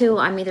those two,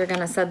 I'm either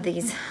gonna sub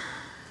these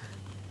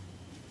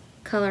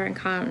color and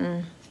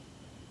cotton,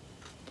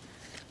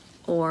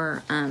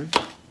 or I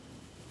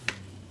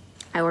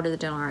ordered the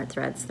Gentle Art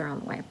threads, they're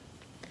on the way.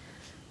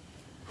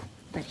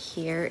 But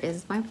here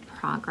is my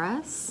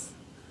progress.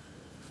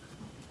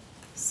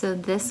 So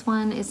this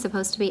one is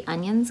supposed to be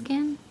onion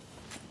skin.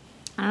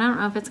 I don't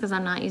know if it's because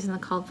I'm not using the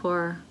called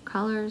for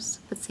colors,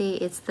 but see,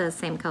 it's the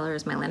same color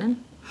as my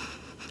linen.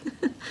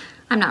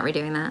 I'm not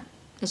redoing that.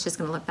 It's just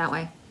gonna look that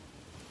way.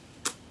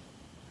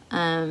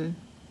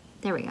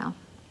 There we go.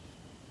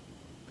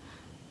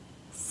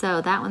 So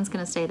that one's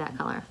gonna stay that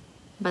color,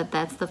 but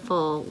that's the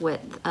full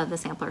width of the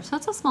sampler. So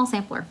it's a small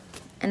sampler.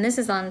 And this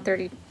is on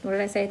 30, what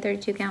did I say,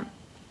 32 count?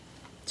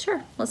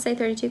 Sure, let's say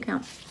 32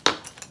 count.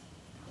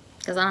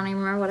 Because I don't even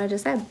remember what I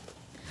just said.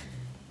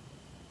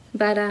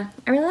 But I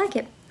really like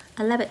it.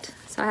 I love it.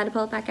 So I had to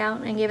pull it back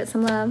out and give it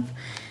some love.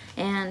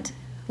 And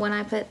when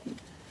I put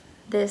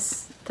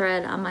this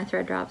thread on my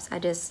thread drops, I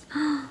just,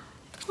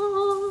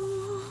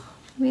 oh,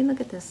 I mean, look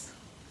at this.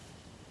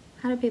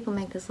 How do people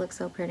make this look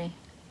so pretty?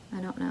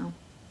 I don't know,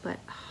 but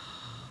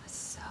oh, it's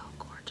so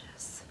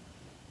gorgeous.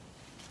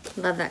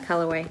 Love that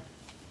colorway.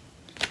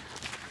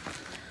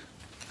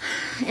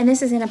 And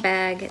this is in a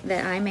bag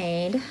that I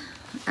made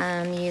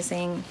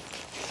using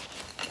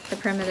the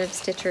Primitive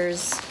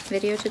Stitchers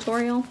video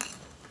tutorial.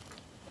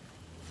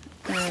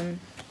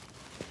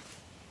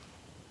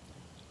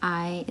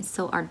 It's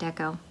so Art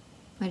Deco.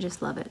 I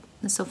just love it.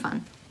 It's so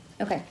fun.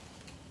 Okay,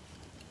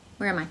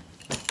 where am I?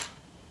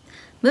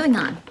 Moving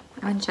on.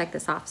 I'm gonna check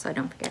this off so I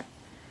don't forget.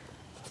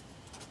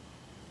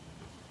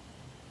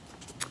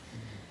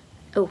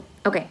 Oh,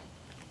 okay.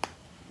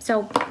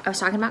 So I was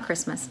talking about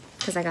Christmas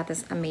because I got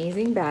this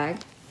amazing bag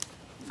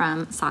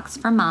from Socks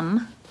for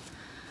Mum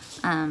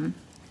on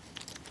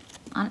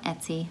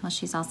Etsy. Well,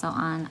 she's also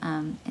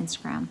on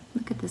Instagram.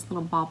 Look at this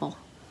little bauble,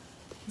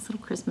 this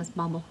little Christmas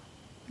bauble.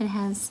 It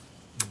has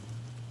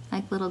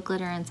like little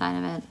glitter inside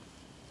of it.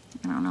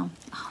 I don't know.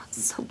 Oh,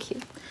 it's so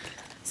cute.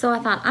 So I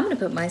thought I'm gonna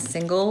put my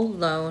single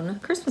lone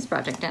Christmas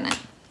project in it.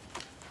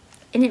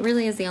 And it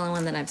really is the only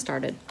one that I've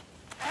started.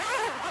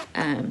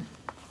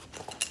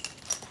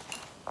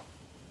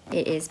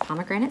 It is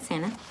Pomegranate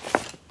Santa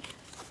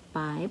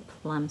by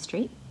Plum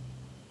Street.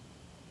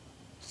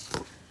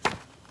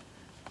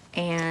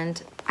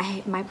 And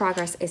my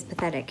progress is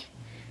pathetic.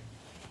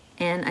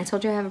 And I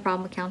told you I have a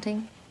problem with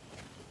counting.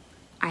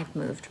 I've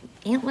moved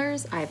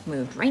antlers, I've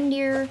moved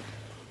reindeer.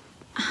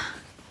 I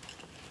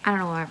don't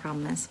know what my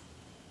problem is.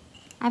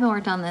 I haven't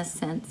worked on this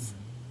since,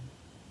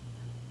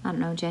 I don't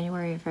know,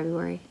 January or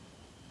February.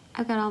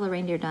 I've got all the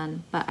reindeer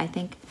done, but I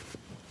think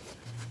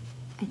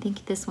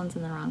this one's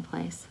in the wrong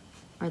place.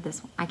 Or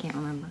this one, I can't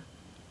remember.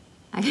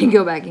 I can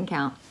go back and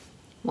count.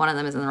 One of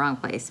them is in the wrong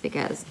place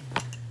because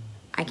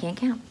I can't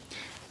count.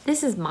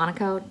 This is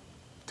Monaco,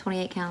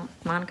 28 count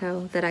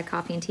Monaco that I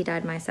coffee and tea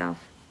dyed myself.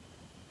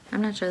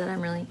 I'm not sure that I'm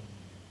really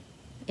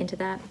into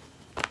that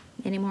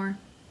anymore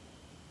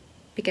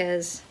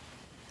because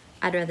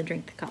I'd rather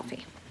drink the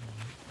coffee.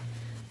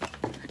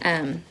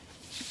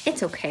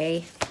 It's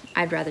okay.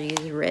 I'd rather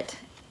use RIT.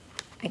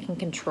 I can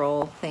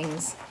control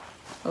things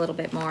a little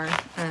bit more.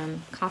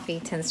 Coffee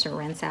tends to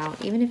rinse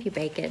out, even if you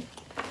bake it.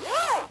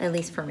 At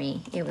least for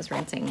me, it was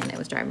rinsing and it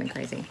was driving me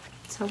crazy.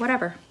 So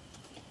whatever.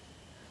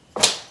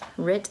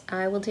 RIT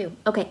I will do.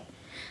 Okay,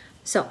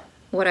 so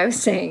what I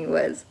was saying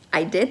was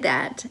I did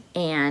that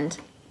and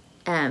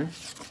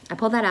I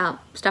pulled that out,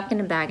 stuffed it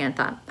in a bag, and I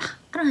thought,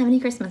 I don't have any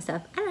Christmas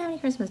stuff. I don't have any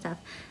Christmas stuff.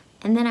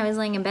 And then I was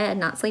laying in bed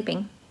not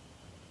sleeping,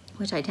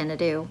 which I tend to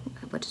do,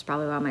 which is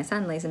probably why my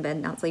son lays in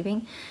bed not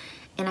sleeping.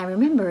 And I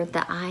remembered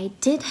that I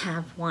did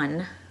have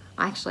one.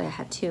 Actually, I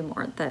had two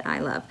more that I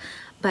love,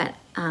 but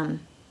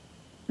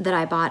that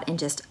I bought and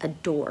just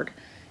adored.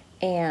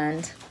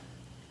 And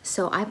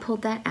so I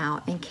pulled that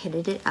out and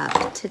kitted it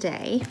up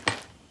today.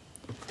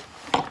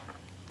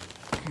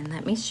 And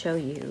let me show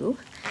you.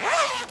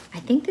 I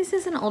think this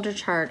is an older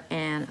chart,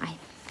 and I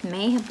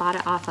may have bought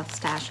it off of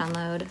Stash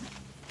Unload.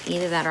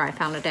 Either that or I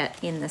found it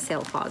in the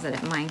sale closet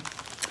at my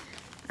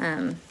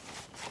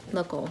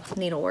local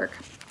needlework.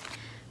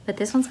 But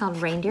this one's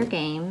called Reindeer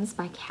Games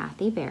by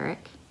Kathy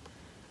Barrick.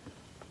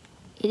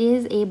 It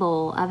is a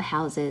bowl of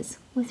houses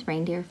with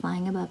reindeer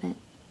flying above it.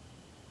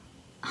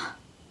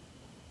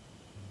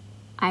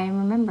 I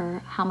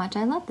remember how much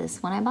I loved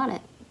this when I bought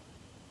it.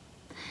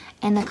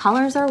 And the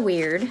colors are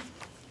weird.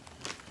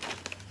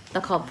 The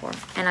called for,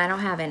 and I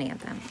don't have any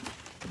of them.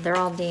 They're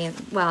all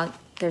well,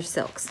 they're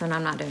silks, and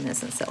I'm not doing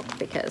this in silk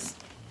because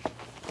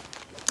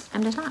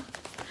I'm just not.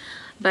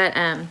 But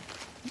I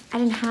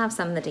didn't have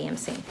some of the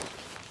DMC.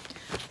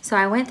 So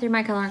I went through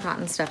my Color and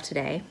Cotton stuff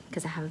today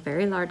because I have a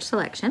very large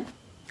selection.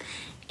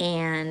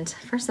 And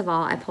first of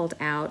all, I pulled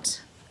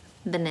out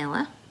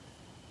Vanilla.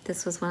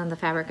 This was one of the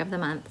fabric of the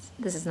month.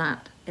 This is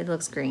not, it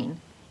looks green.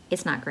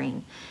 It's not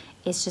green.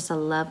 It's just a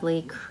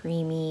lovely,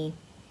 creamy,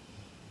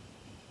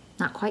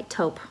 not quite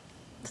taupe.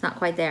 It's not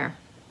quite there.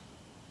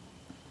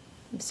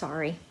 I'm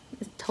sorry.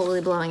 It's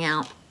totally blowing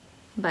out,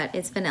 but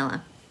it's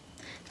vanilla.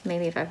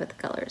 Maybe if I put the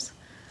colors.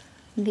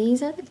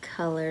 These are the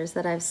colors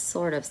that I've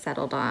sort of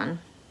settled on.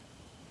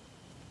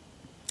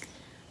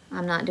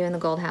 I'm not doing the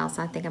gold house.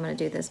 I think I'm going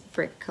to do this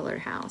brick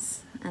colored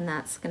house, and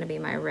that's going to be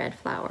my red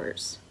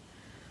flowers.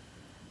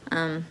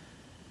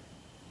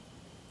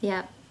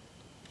 Yeah,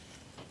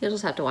 you'll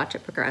just have to watch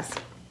it progress.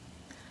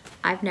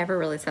 I've never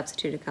really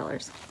substituted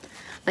colors.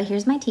 But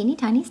here's my teeny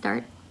tiny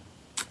start.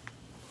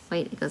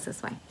 Wait, it goes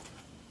this way.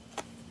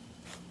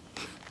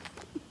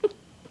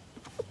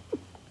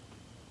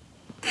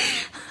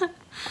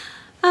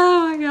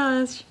 Oh my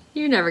gosh.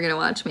 You're never gonna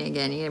watch me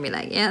again. You're gonna be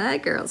like, yeah,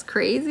 that girl's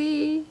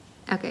crazy.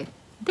 Okay,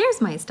 there's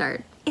my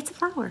start. It's a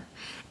flower.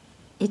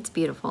 It's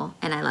beautiful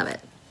and I love it.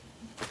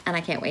 And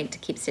I can't wait to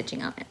keep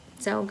stitching on it.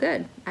 So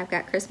good, I've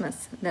got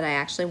Christmas that I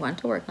actually want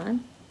to work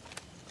on.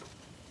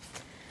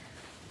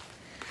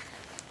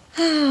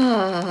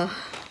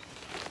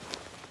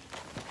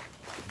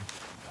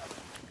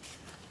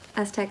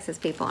 Us Texas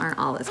people aren't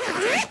all this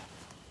crazy.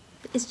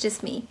 It's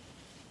just me.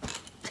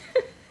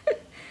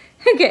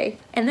 Okay,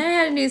 and then I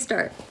had a new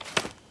start.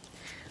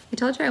 I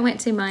told you I went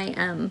to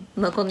my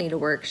local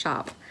needlework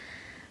shop.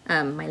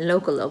 My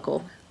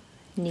local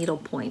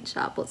needlepoint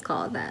shop, let's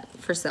call it that,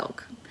 for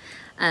silk.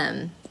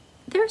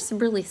 They're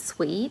really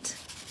sweet,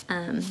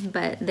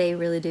 but they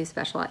really do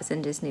specialize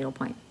in just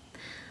needlepoint.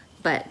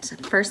 But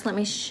first, let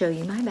me show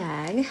you my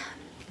bag.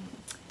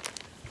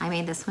 I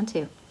made this one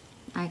too.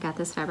 I got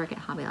this fabric at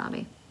Hobby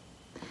Lobby.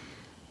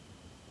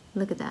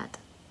 Look at that.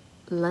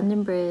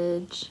 London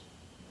Bridge.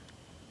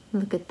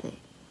 Look at the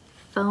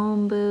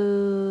phone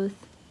booth.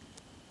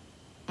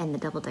 And the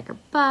double-decker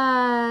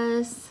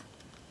bus.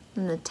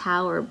 And the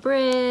Tower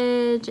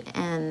Bridge.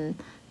 And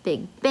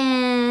Big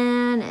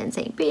Ben. And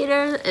St.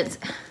 Peter's.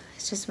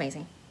 It's just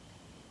amazing.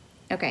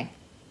 Okay.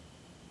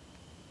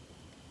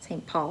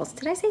 St. Paul's.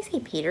 Did I say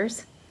St.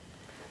 Peter's?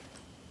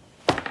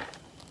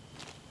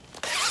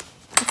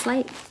 It's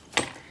late.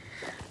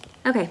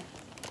 Okay.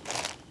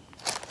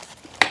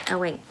 Oh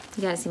wait,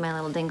 you gotta see my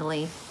little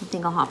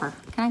dingle hopper.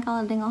 Can I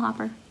call it a dingle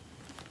hopper?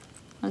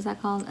 What is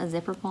that called? A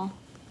zipper pull?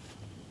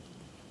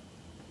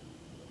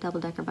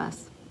 Double-decker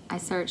bus. I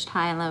searched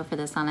high and low for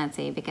this on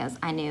Etsy because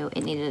I knew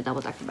it needed a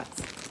double-decker bus.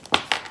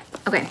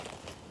 Okay.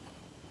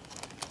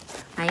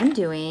 I am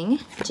doing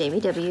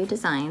JBW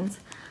Designs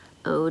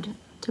Ode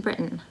to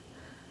Britain.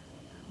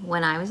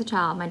 When I was a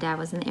child, my dad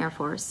was in the Air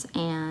Force,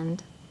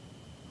 and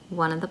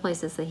one of the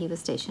places that he was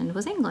stationed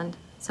was England.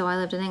 So I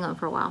lived in England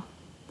for a while.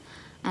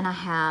 And I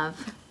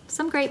have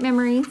some great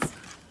memories,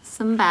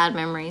 some bad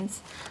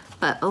memories,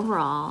 but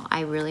overall, I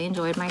really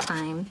enjoyed my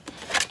time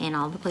in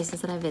all the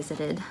places that I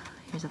visited.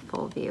 Here's a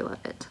full view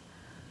of it.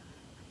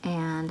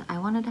 And I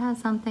wanted to have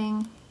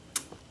something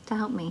to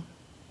help me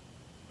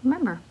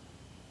remember.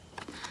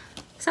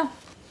 So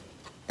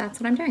that's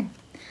what I'm doing.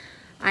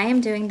 I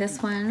am doing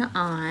this one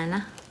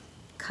on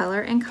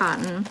Color and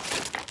Cotton,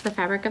 the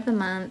fabric of the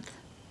month,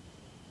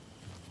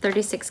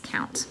 36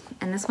 count.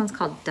 And this one's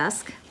called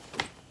Dusk.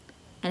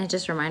 And it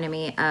just reminded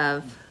me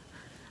of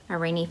a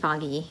rainy,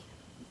 foggy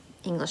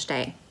English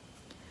day.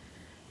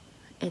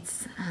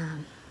 It's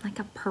like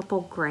a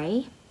purple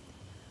gray.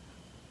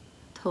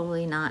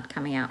 Totally not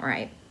coming out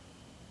right.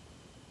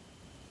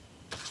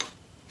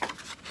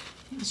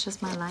 It's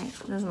just my light.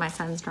 This is my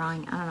son's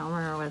drawing. I don't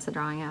remember what it's a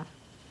drawing of.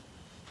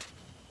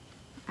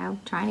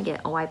 I'm trying to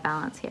get a white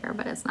balance here,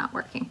 but it's not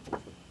working.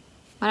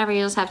 Whatever,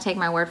 you just have to take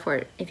my word for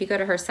it. If you go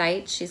to her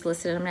site, she's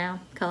listed them now.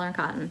 Color and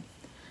Cotton.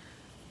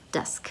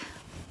 Dusk.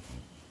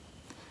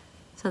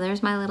 So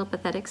there's my little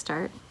pathetic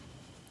start.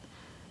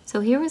 So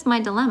here was my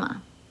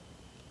dilemma.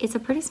 It's a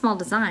pretty small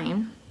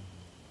design.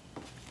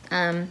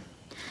 And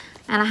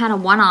I had a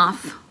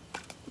one-off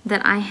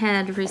that I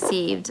had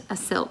received a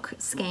silk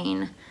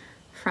skein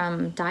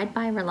from Dyed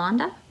by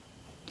Rolanda.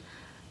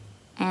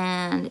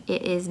 And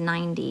it is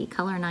 90,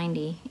 color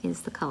 90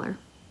 is the color.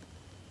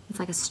 It's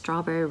like a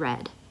strawberry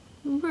red.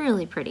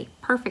 Really pretty.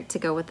 Perfect to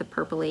go with the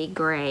purpley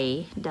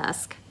gray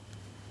dusk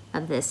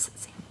of this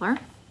sampler,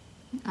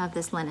 of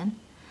this linen.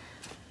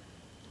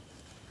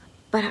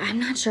 But I'm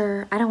not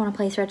sure. I don't want to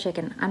play thread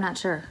chicken. I'm not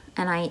sure.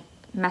 And I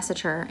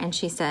messaged her and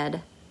she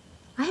said,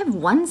 I have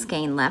one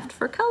skein left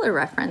for color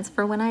reference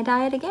for when I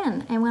dye it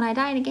again. And when I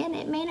dye it again,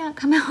 it may not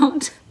come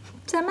out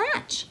to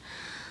match.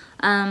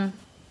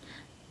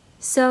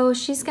 So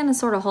she's going to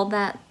sort of hold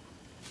that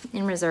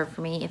in reserve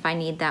for me if I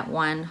need that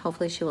one.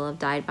 Hopefully she will have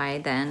dyed by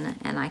then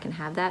and I can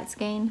have that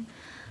skein.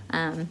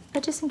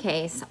 But just in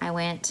case,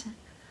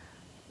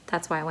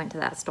 that's why I went to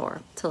that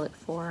store to look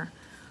for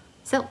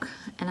silk.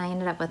 And I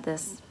ended up with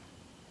this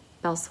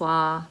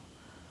Belsoir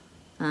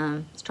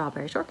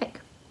strawberry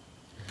shortcake.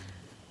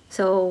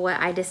 So what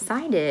I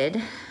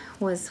decided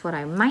was what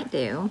I might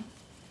do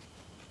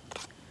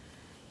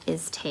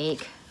is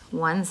take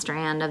one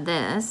strand of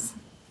this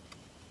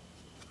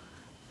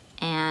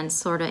and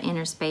sort of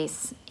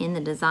interspace in the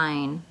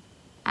design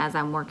as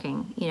I'm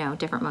working, you know,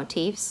 different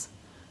motifs,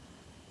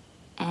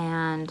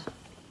 and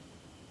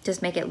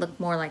just make it look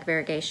more like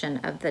variegation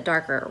of the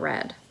darker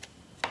red.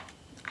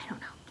 I don't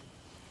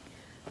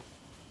know.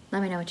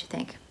 Let me know what you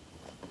think,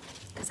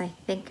 because I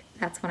think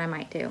that's what I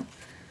might do.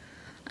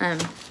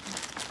 And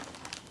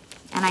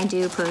I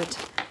do put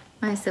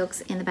my silks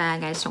in the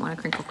bag. I just don't want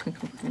to crinkle,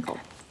 crinkle, crinkle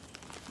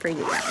for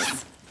you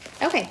guys.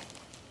 Okay.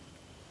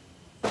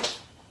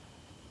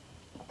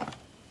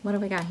 What do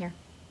we got here?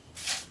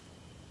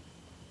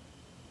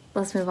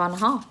 Let's move on to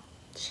haul,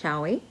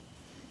 shall we?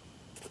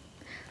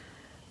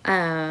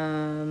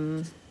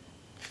 Okay,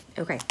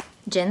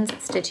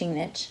 Jen's stitching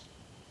niche.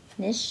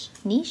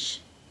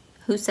 Niche?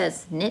 Who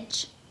says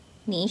niche?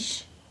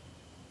 Niche?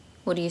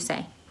 What do you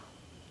say?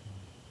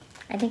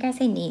 I think I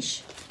say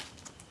niche.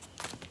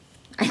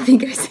 I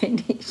think I say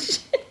niche.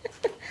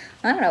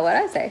 I don't know what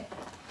I say.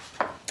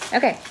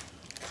 Okay,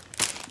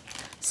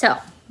 so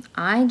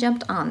I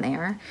jumped on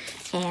there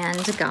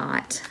and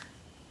got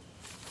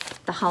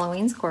the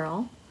Halloween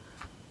squirrel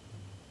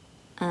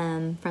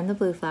from the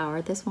Blue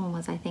Flower. This one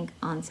was, I think,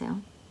 on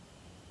sale.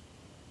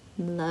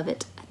 Love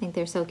it. I think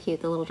they're so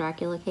cute, the little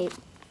Dracula cape.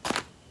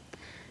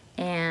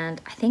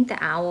 And I think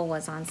the owl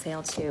was on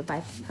sale too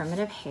by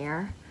Primitive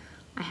Hair.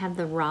 I have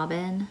the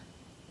robin.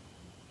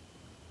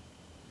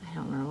 I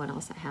don't remember what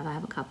else I have. I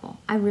have a couple.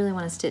 I really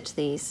want to stitch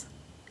these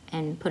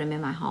and put them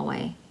in my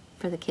hallway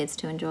for the kids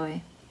to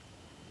enjoy.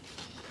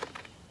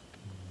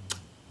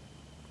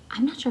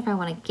 I'm not sure if I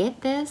want to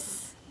get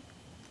this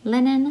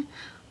linen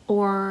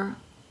or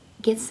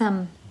get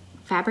some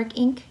fabric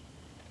ink.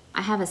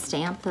 I have a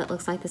stamp that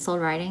looks like this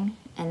old writing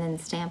and then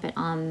stamp it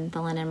on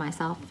the linen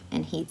myself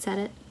and heat set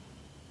it.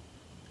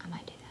 I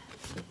might do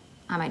that.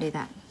 I might do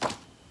that.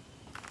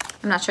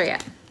 I'm not sure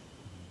yet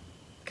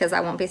because I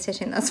won't be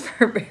stitching those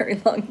for a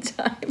very long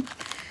time.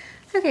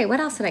 Okay,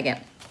 what else did I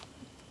get?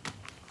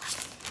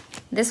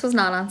 This was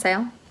not on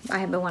sale. I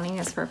have been wanting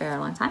this for a very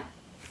long time.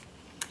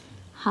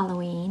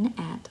 Halloween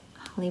at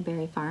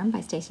Hollyberry Farm by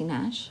Stacy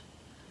Nash.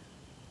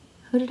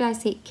 Who did I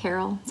see?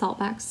 Carol,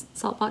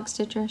 Saltbox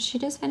Stitcher. She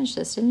just finished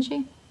this, didn't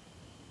she?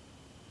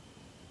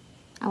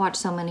 I watched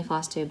so many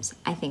Flosstubes.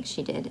 I think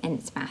she did, and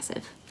it's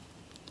massive.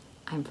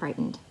 I'm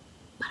frightened,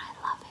 but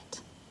I love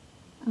it.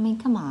 I mean,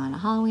 come on, a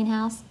Halloween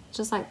house,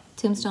 just like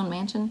Tombstone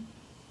Mansion.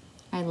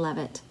 I love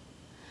it.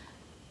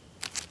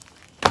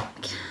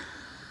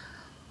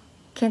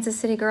 Kansas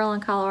City Girl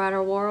in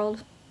Colorado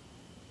World.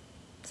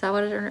 Is that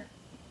what it is?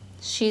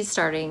 She's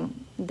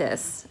starting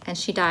this, and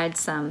she dyed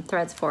some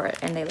threads for it,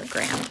 and they look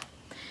grand.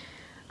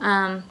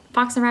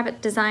 Fox and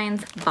Rabbit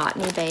Designs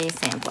Botany Bay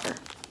Sampler.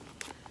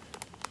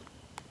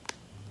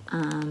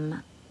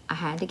 I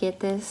had to get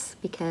this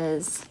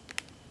because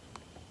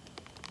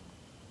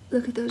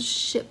look at those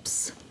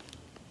ships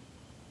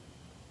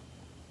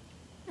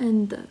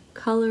and the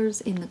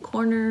colors in the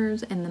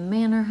corners and the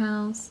manor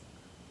house.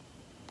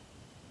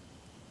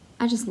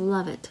 I just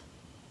love it.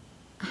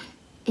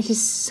 It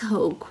is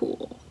so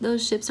cool.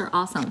 Those ships are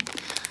awesome.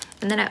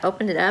 And then I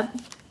opened it up.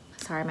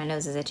 Sorry, my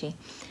nose is itchy.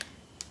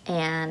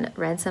 And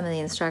read some of the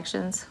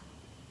instructions.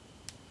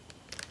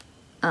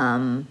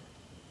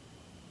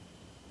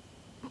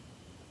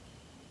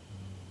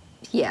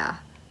 Yeah,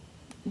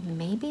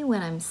 maybe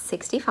when I'm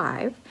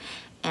 65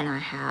 and I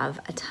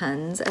have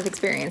tons of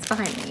experience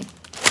behind me,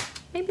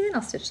 maybe then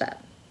I'll stitch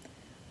that.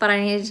 But I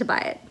needed to buy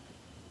it.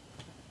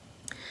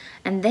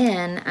 And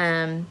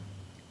then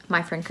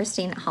my friend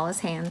Christine at Hollis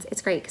Hands,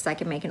 it's great because I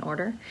can make an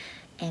order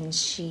and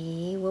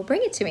she will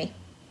bring it to me.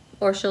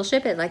 Or she'll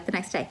ship it like the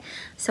next day.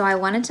 So I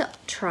wanted to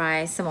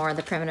try some more of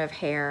the Primitive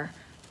Hair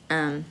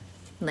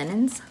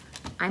linens.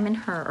 I'm in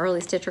her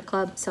early stitcher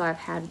club, so I've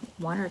had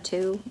one or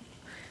two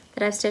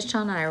that I've stitched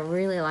on and I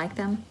really like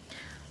them.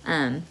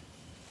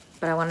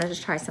 But I wanted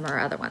to try some of her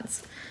other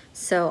ones.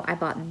 So I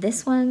bought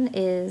this one,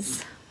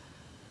 is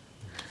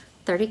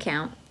 30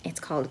 count. It's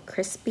called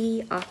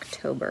Crispy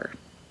October.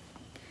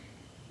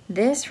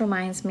 This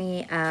reminds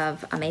me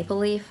of a maple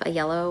leaf, a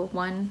yellow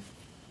one,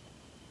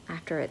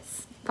 after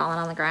it's fallen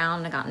on the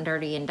ground and gotten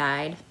dirty and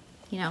died,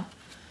 you know.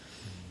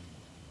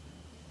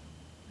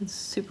 It's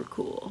super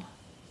cool.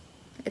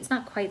 It's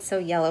not quite so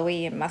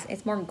yellowy,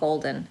 it's more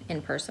golden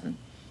in person.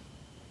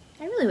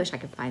 I really wish I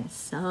could find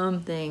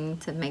something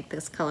to make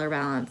this color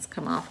balance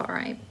come off all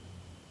right.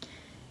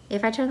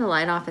 If I turn the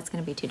light off, it's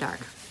gonna be too dark.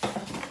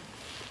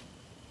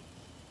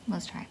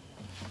 Let's try.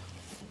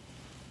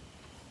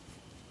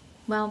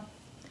 Well,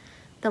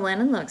 the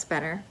linen looks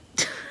better.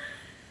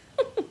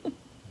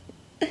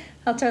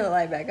 I'll turn the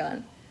light back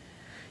on.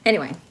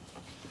 Anyway,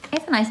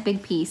 it's a nice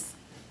big piece.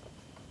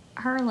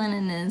 Her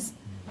linen is,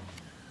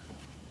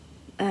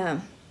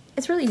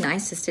 it's really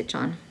nice to stitch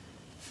on.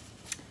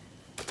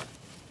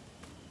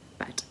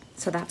 But,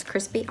 so that's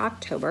Crispy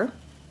October.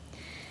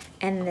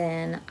 And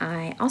then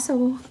I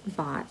also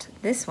bought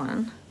this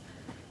one.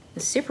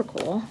 It's super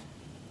cool.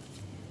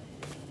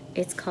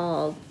 It's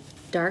called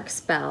Dark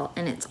Spell,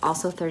 and it's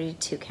also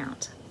 32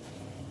 count.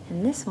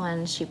 And this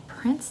one, she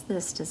prints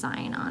this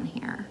design on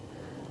here.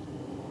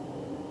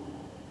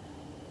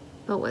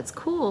 But what's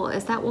cool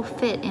is that will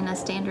fit in a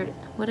standard,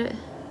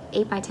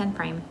 8x10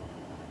 frame.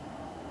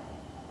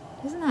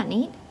 Isn't that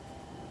neat?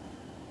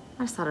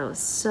 I just thought it was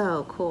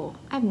so cool.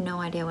 I have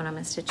no idea what I'm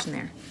gonna stitch in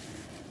there.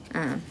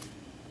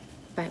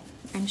 But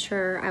I'm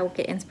sure I will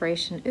get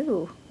inspiration.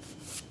 Ooh,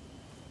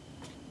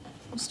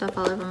 stuff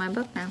all over my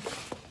book now.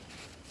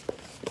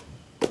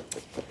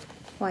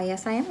 Why,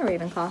 yes, I am a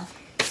Ravenclaw.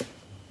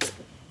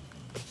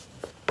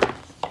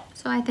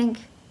 So I think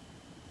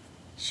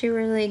she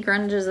really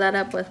grunges that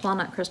up with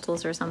walnut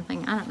crystals or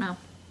something. I don't know.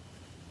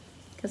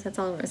 Because that's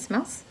all over. It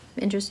smells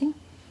interesting.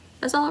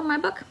 That's all over my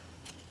book.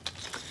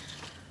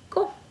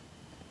 Cool.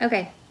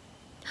 Okay,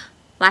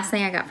 last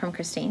thing I got from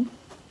Christine.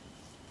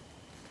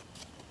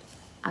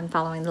 I'm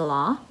following the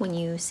law. When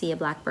you see a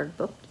Blackbird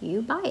book,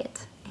 you buy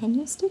it and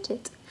you stitch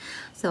it.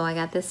 So I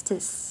got this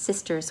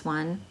Sisters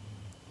one.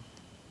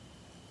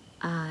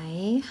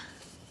 I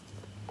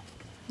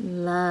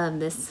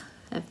love this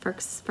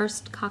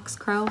first cock's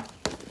crow.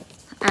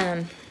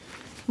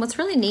 What's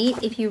really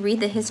neat, if you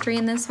read the history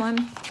in this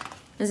one,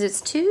 is it's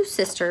two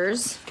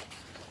sisters.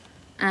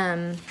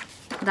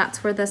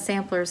 That's where the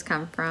samplers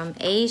come from.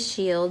 A.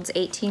 Shields,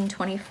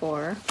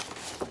 1824,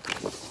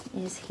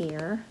 is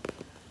here.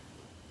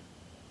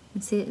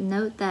 And see,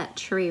 note that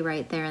tree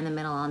right there in the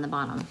middle on the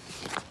bottom.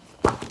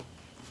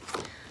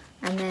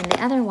 And then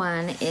the other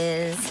one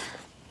is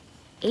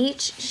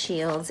H.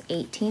 Shields,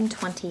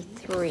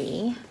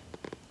 1823.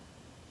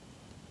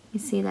 You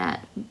see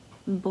that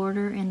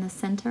border in the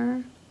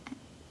center?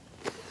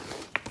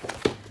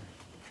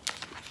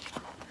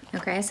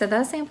 Okay, so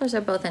those samplers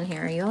are both in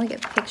here. You only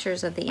get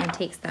pictures of the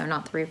antiques though,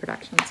 not the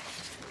reproductions.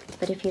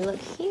 But if you look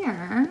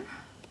here,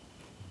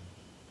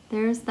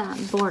 there's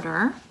that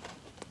border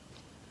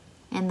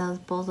and those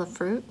bowls of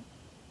fruit.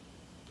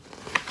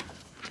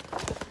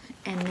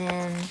 And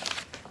then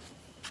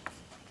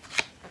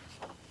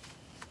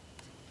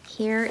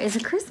here is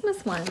a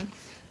Christmas one,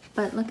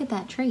 but look at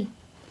that tree.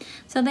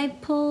 So they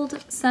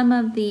pulled some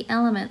of the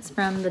elements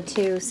from the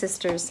two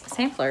sisters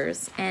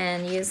samplers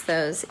and used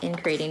those in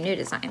creating new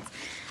designs.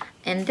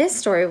 And this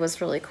story was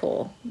really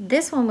cool.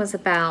 This one was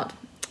about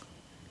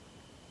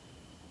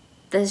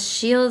the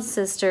Shield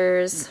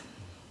sisters,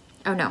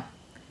 oh no,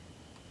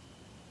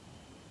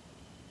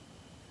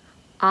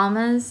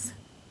 Alma's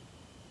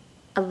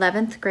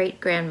 11th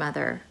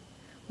great-grandmother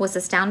was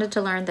astounded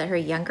to learn that her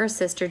younger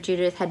sister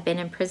Judith had been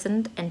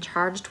imprisoned and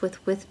charged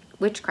with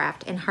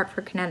witchcraft in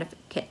Hartford,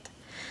 Connecticut.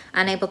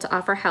 Unable to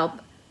offer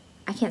help,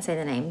 I can't say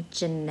the name,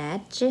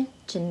 Jeanette,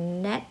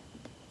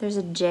 there's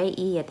a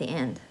J-E at the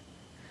end,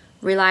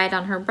 relied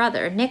on her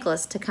brother,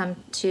 Nicholas, to come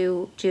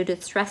to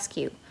Judith's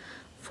rescue.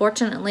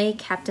 Fortunately,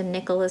 Captain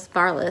Nicholas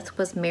Barleth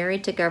was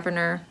married to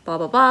Governor blah,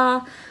 blah,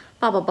 blah,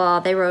 blah, blah, blah.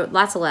 They wrote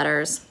lots of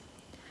letters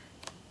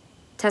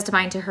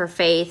testifying to her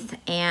faith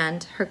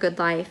and her good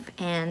life,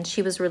 and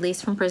she was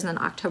released from prison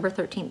on October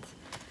 13th.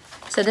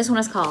 So this one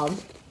is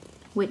called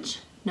Witch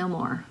No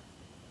More.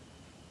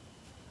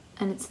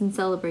 And it's in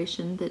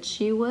celebration that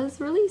she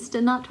was released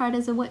and not tried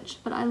as a witch.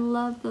 But I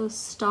love those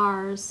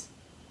stars.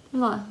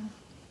 Look.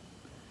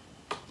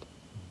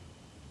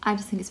 I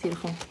just think it's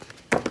beautiful.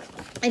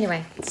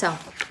 Anyway, so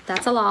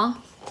that's a law.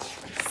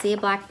 See a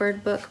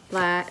Blackbird book,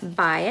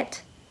 buy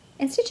it,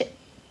 and stitch it.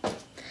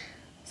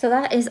 So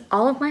that is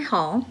all of my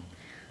haul.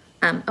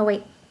 Oh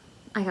wait,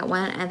 I got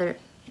one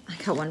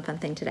fun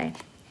thing today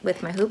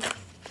with my hoop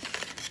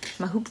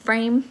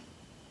frame.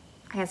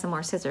 I got some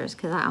more scissors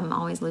because I'm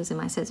always losing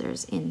my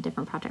scissors in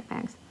different project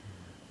bags.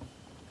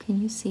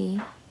 Can you see?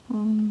 I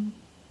don't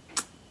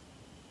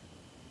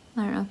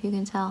know if you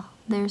can tell.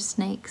 There's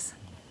snakes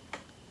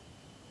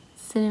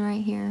sitting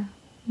right here.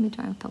 Let me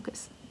try and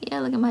focus. Yeah,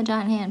 look at my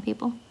giant hand,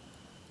 people.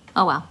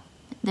 Oh wow,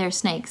 there's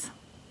snakes.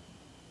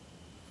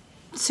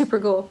 Super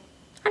cool.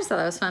 I just thought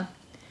that was fun.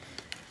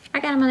 I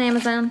got them on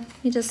Amazon.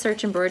 You just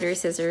search embroidery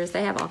scissors.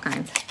 They have all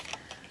kinds.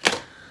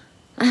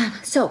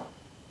 So,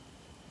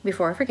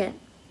 before I forget,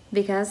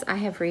 because I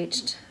have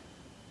reached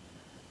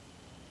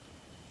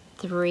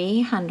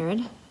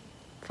 300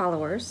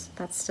 followers,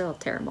 that's still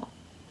terrible.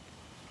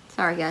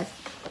 Sorry, guys.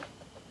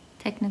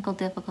 Technical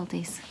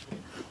difficulties.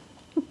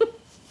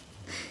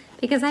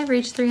 Because I've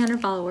reached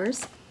 300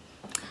 followers,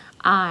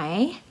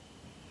 I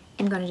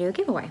am going to do a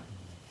giveaway.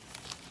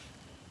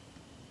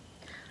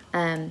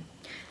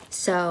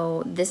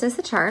 So this is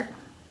the chart.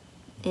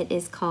 It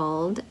is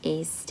called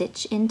A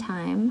Stitch in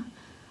Time.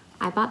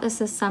 I bought this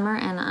summer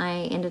and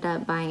I ended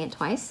up buying it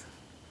twice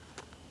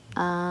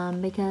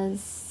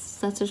because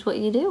that's just what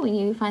you do when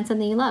you find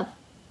something you love.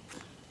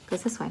 It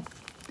goes this way.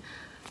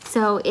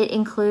 So it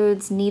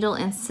includes needle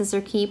and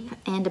scissor keep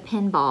and a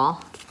pin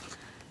ball.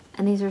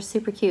 And these are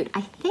super cute.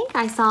 I think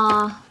I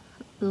saw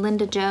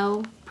Linda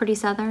Jo, Pretty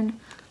Southern.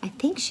 I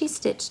think she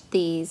stitched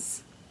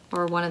these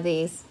or one of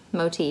these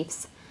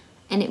motifs.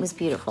 And it was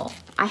beautiful.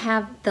 I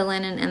have the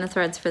linen and the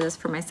threads for this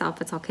for myself.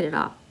 It's all kitted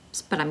up,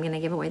 but I'm gonna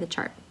give away the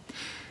chart.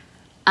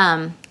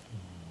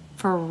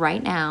 For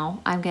right now,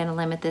 I'm gonna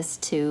limit this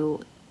to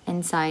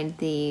inside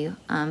the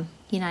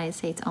United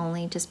States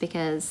only, just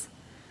because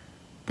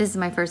this is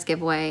my first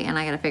giveaway and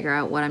I gotta figure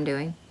out what I'm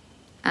doing.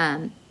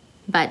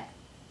 But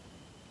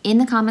in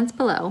the comments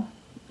below,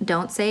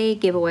 don't say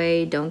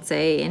giveaway, don't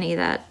say any of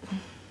that,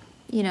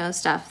 you know,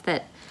 stuff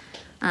that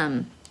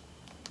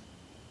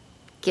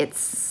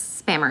gets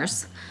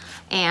spammers,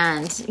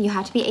 and you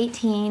have to be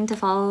 18 to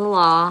follow the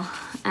law.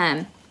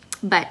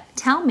 But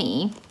tell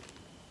me,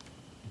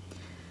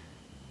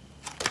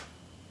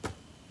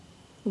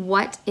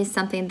 what is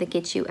something that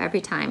gets you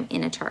every time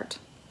in a chart?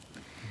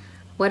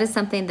 What is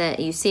something that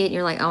you see it and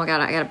you're like, oh my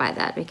god, I gotta buy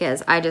that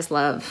because I just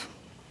love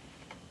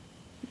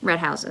red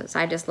houses,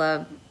 I just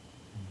love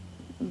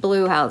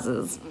blue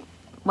houses,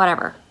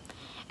 whatever.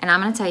 And I'm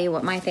gonna tell you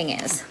what my thing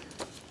is.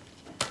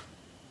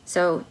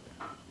 So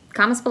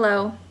comments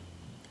below,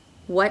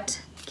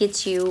 what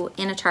gets you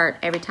in a chart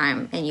every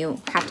time and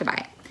you have to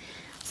buy it.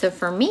 So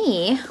for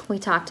me, we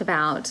talked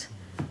about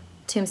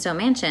Tombstone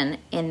Mansion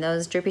in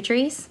those droopy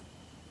trees.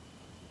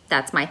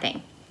 That's my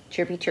thing,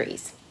 droopy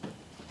trees.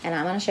 And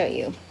I'm gonna show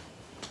you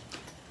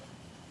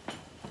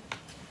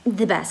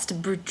the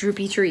best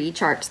droopy tree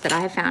charts that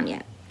I have found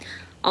yet.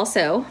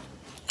 Also,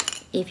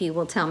 if you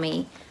will tell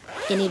me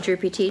any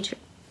droopy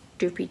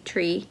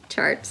tree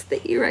charts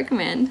that you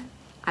recommend,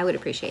 I would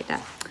appreciate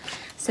that.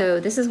 So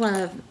this is one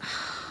of,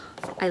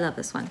 I love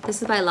this one.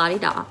 This is by Lottie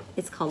Da.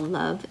 It's called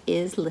Love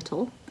is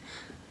Little.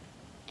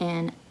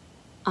 And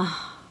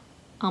oh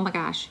my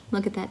gosh,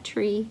 look at that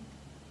tree.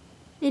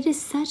 It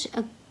is such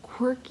a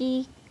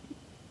quirky,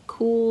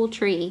 cool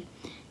tree.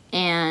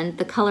 And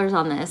the colors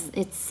on this,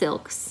 it's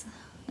silks.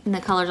 And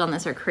the colors on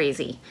this are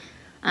crazy.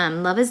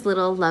 Love is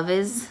little, love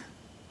is,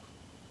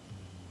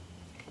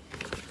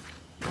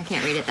 I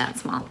can't read it that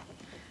small.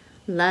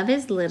 Love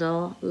is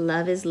little,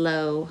 love is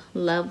low.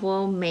 Love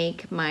will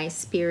make my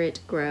spirit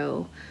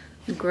grow.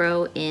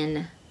 Grow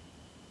in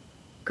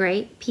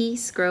great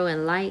peace, grow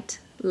in light.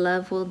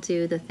 Love will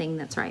do the thing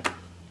that's right.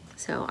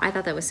 So I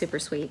thought that was super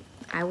sweet.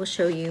 I will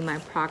show you my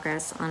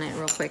progress on it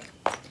real quick.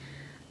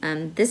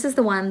 This is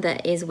the one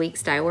that is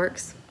Weeks Dye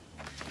Works.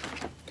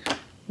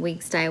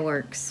 Weeks Dye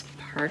Works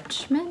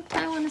Parchment,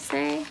 I want to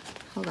say.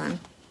 Hold on.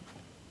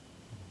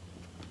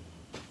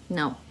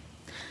 No.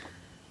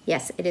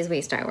 Yes, it is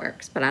Weeks Dye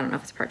Works, but I don't know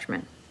if it's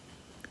parchment.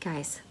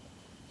 Guys,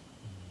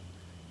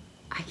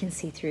 I can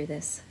see through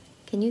this.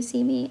 Can you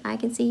see me? I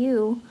can see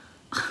you.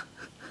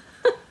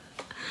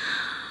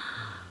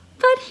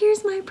 But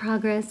here's my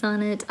progress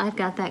on it. I've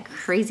got that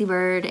crazy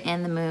bird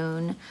and the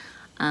moon.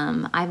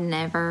 I've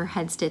never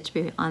had stitched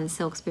on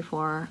silks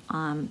before,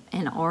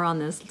 or on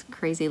this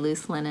crazy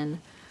loose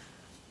linen.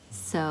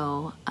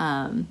 So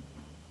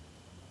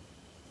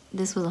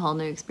this was a whole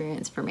new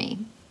experience for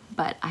me,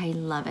 but I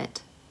love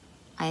it.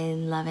 I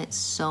love it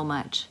so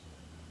much.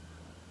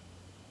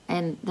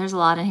 And there's a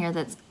lot in here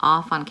that's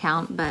off on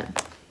count,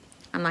 but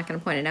I'm not going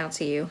to point it out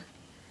to you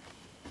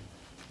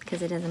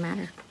because it doesn't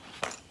matter.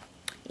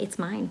 It's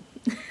mine.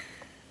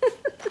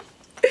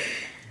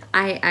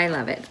 I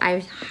love it. I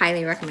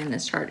highly recommend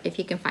this chart if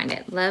you can find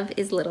it. Love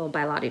is Little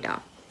by Lottie Da.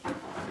 Put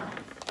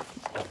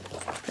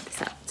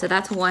this up. So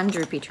that's one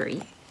droopy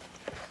tree.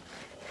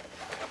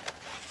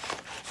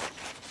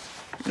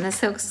 And the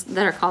silks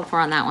that are called for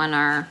on that one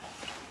are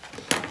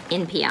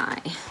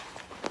NPI.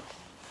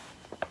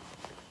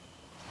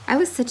 I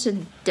was such a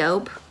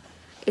dope.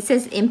 It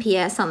says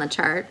NPS on the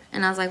chart,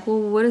 and I was like, well,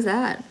 what is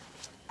that?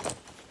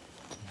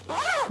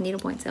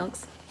 Needlepoint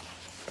silks.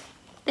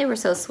 They were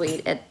so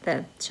sweet at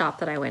the shop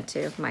that I went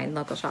to, my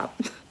local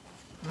shop.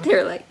 They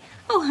were like,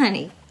 oh,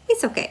 honey,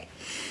 it's okay.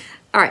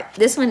 All right,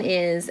 this one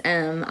is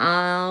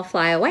I'll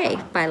Fly Away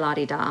by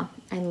Lottie Da.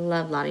 I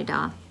love Lottie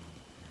Da.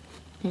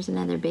 There's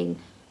another big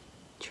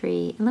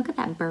tree. And look at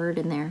that bird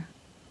in there.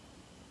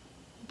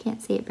 You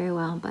can't see it very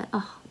well, but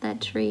oh, that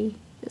tree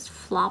just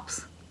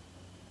flops.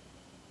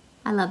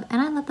 I love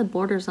the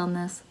borders on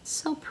this.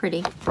 So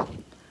pretty.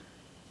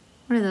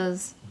 What are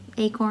those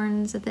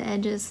acorns at the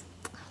edges?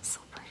 So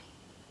pretty.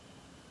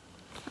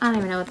 I don't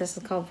even know what this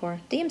is called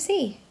for.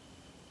 DMC.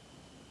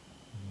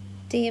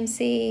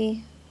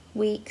 DMC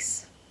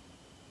Weeks.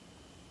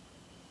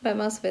 But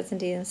most of it's in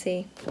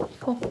DMC.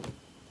 Cool.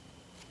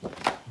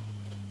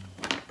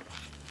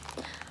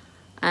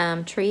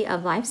 Tree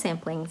of Life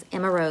Samplings,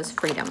 Emma Rose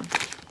Freedom.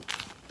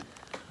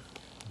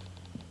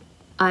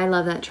 I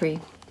love that tree.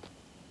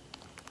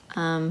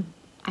 I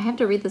have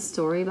to read the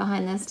story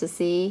behind this to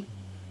see,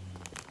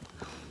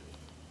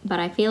 but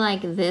I feel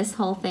like this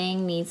whole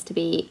thing needs to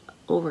be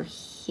over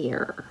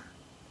here.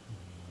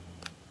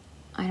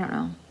 I don't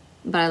know,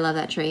 but I love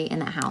that tree in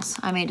that house.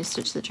 I made to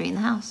stitch the tree in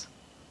the house.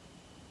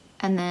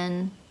 And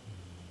then,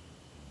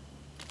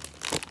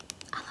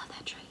 I love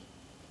that tree.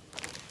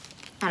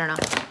 I don't know.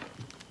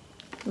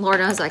 Lord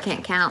knows I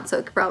can't count, so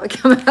it could probably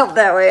come out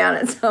that way on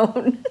its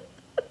own.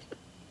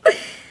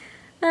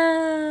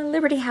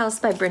 Liberty House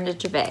by Brenda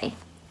Gervais.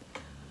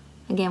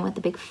 Again with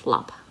the big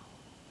flop.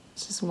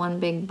 It's just one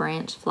big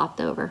branch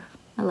flopped over.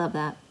 I love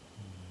that.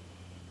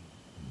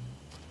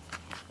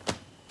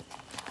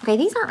 Okay,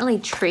 these aren't really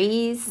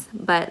trees,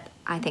 but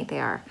I think they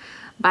are.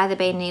 By the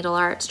Bay Needle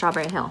Art,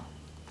 Strawberry Hill.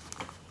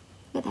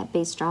 Look at that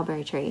big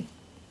strawberry tree.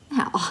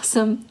 How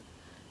awesome.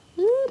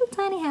 Little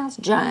tiny house,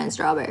 giant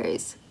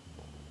strawberries.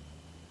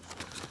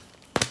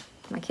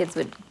 My kids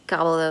would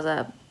gobble those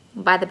up.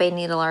 By the Bay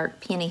Needle Art,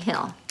 Peony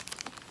Hill.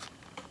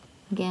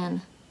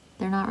 Again,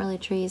 they're not really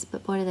trees,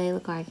 but boy do they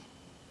look like.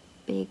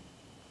 Big,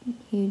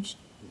 huge,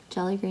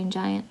 jelly green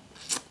giant.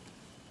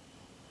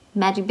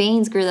 Magic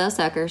Beans grew those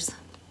suckers.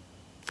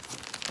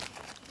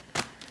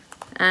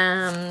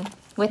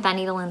 With Thy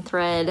Needle and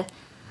Thread.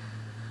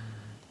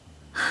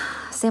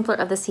 Sampler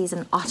of the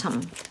Season,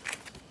 Autumn.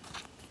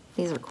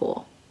 These are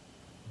cool.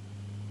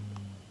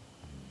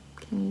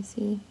 Can you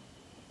see?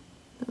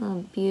 The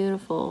little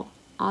beautiful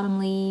autumn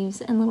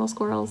leaves and little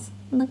squirrels.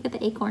 Look at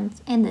the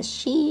acorns and the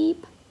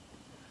sheep.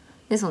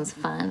 This one's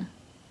fun.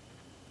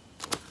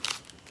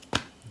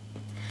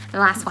 The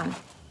last one.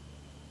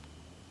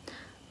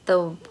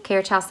 The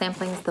Carriage House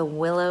Samplings, the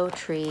Willow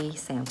Tree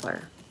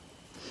Sampler.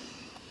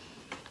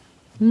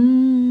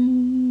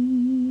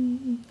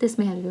 This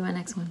may have to be my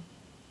next one.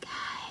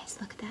 Guys,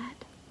 look at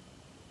that.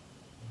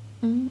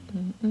 I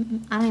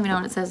don't even know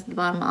what it says at the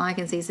bottom. All I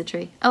can see is the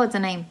tree. Oh, it's a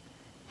name.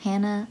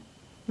 Hannah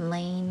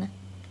Lane.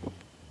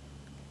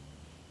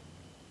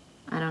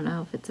 I don't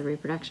know if it's a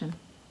reproduction.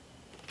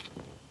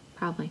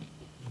 Probably.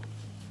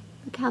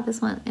 Look how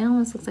this one, it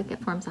almost looks like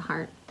it forms a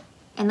heart.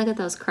 And look at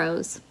those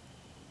crows.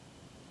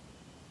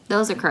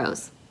 Those are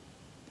crows.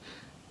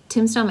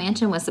 Tombstone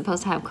Mansion was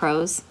supposed to have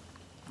crows.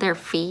 Their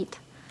feet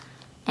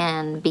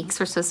and beaks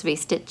were supposed to be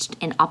stitched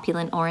in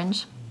opulent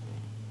orange.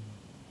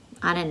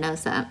 I didn't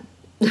notice that.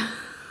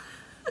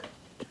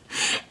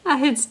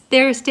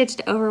 They're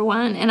stitched over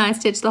one, and I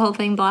stitched the whole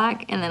thing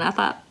black, and then I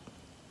thought,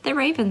 they're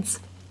ravens.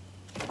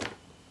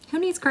 Who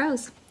needs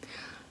crows?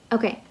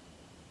 Okay,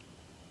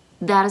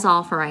 that is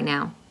all for right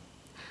now.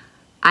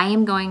 I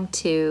am going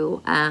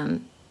to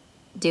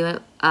do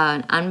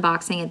an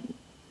unboxing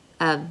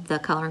of the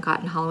Color and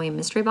Cotton Halloween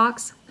mystery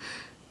box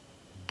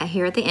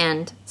here at the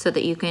end, so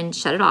that you can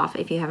shut it off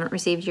if you haven't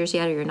received yours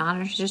yet or you're not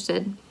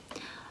interested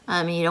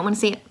and you don't want to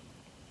see it.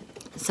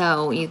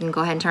 So you can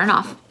go ahead and turn it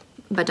off.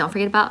 But don't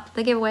forget about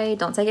the giveaway.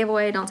 Don't say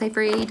giveaway, don't say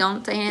free,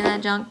 don't say any of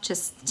that junk.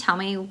 Just tell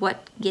me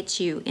what gets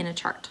you in a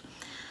chart.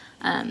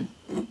 And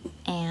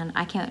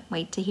I can't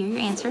wait to hear your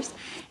answers.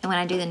 And when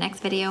I do the next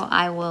video,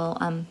 I will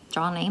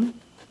draw a name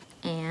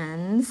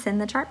and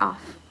send the chart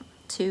off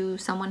to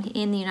someone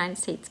in the United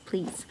States,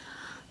 please.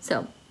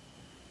 So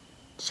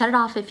shut it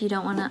off if you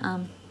don't want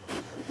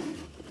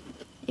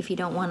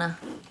to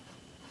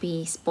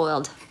be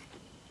spoiled,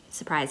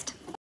 surprised.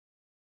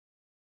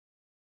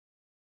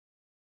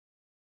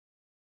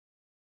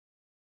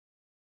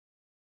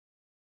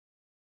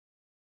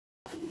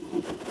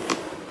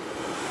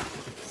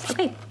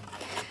 Okay,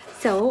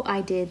 so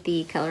I did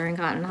the Color and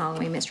Cotton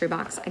Halloween mystery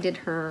box. I did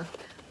her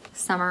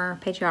summer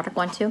patriotic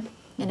one too,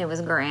 and it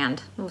was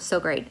grand. It was so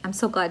great. I'm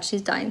so glad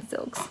she's dyeing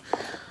silks.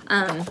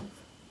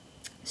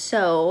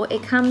 So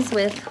it comes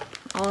with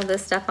all of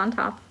this stuff on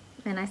top,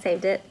 and I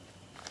saved it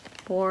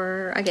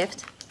for a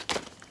gift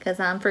because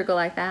I'm frugal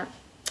like that.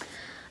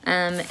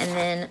 And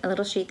then a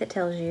little sheet that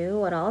tells you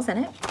what all is in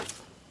it,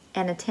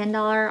 and a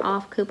 $10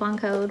 off coupon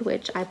code,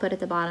 which I put at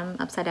the bottom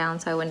upside down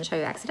so I wouldn't show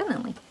you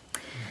accidentally.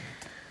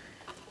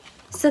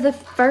 So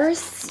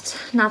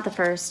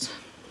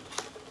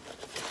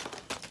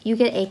you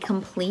get a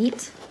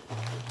complete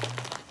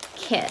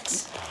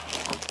kit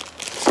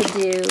to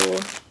do,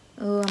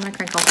 oh, I'm gonna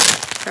crinkle,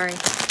 sorry.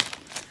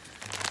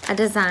 A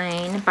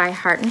design by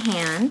Heart and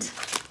Hand.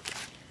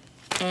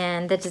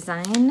 And the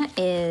design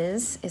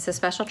is a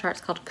special chart.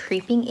 It's called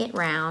Creeping It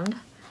Round.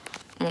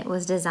 And it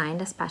was designed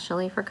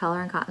especially for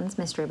Color and Cotton's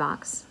mystery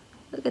box.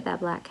 Look at that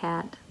black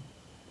cat.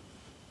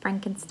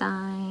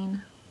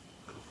 Frankenstein.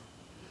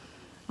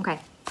 Okay,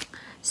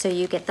 so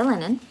you get the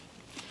linen.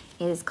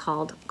 It is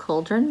called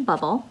Cauldron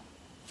Bubble.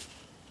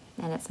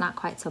 And it's not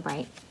quite so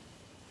bright.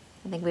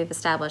 I think we've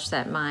established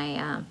that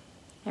my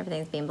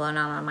everything's being blown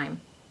out on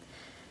mine.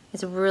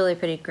 It's a really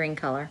pretty green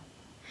color.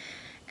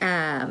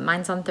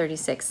 Mine's on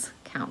 36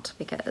 count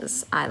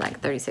because I like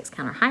 36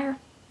 count or higher.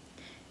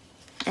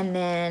 And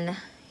then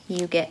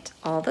you get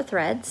all the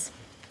threads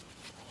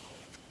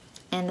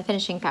and the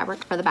finishing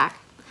fabric for the back.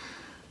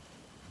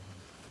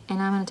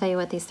 And I'm going to tell you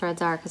what these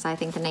threads are because I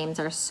think the names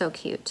are so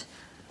cute.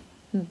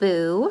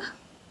 Boo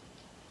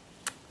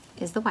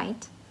is the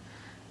white.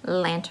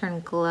 Lantern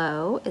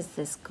Glow is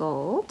this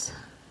gold.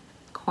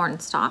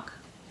 Cornstalk.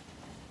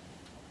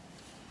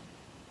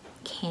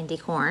 Candy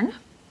corn.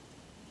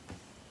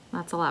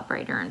 That's a lot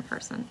brighter in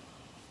person.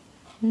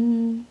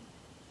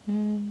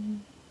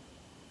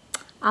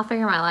 I'll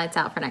figure my lights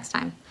out for next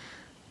time.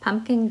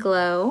 Pumpkin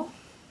Glow.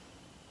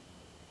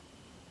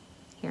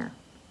 Here,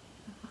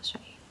 I'll show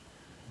you.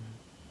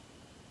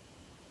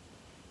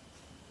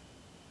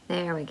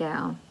 There we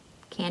go.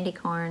 Candy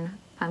corn,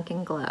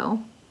 Pumpkin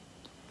Glow.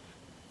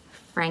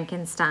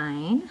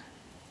 Frankenstein.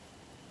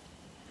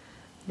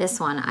 This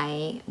one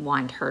I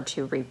want her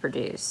to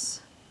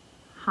reproduce.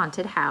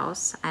 Haunted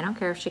House. I don't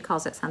care if she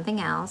calls it something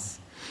else.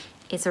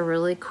 It's a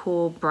really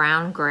cool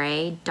brown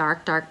gray,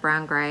 dark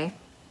brown gray.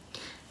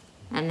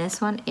 And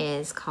this one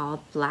is called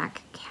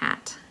Black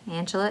Cat.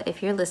 Angela,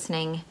 if you're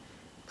listening,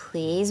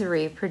 please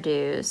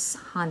reproduce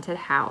Haunted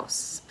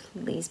House.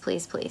 Please,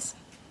 please, please.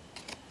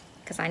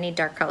 Because I need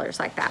dark colors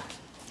like that.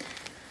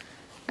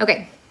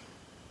 Okay.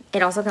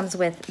 It also comes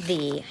with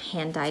the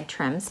hand-dyed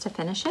trims to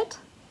finish it.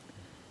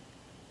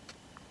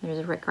 There's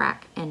a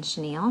rickrack and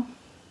chenille.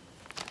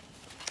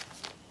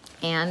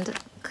 And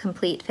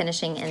complete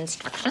finishing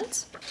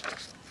instructions,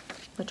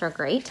 which are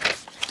great.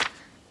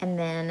 And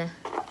then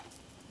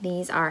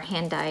these are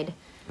hand-dyed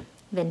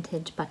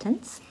vintage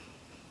buttons,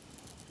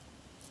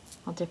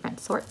 all different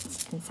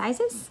sorts and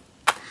sizes.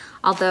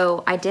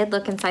 Although I did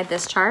look inside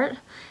this chart,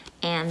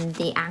 and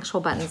the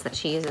actual buttons that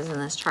she uses in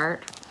this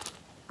chart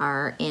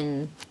are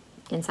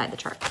inside the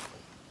chart.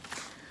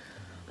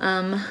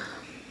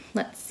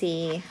 Let's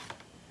see.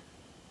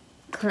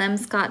 Clem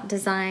Scott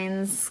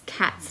Designs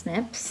cat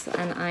snips,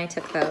 and I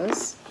took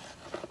those.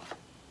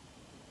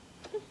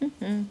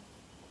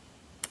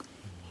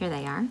 Here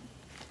they are.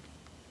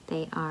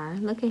 They are,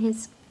 look at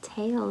his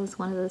tail is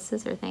one of those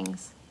scissor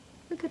things.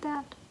 Look at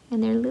that.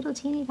 And they're little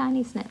teeny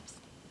tiny snips.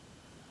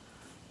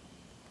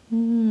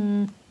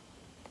 Sorry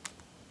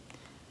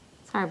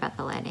about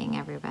the lighting,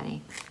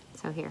 everybody.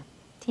 So here,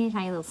 teeny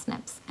tiny little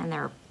snips, and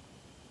they're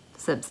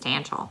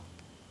substantial.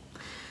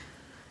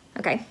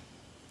 Okay,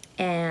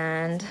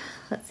 and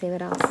let's see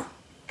what else.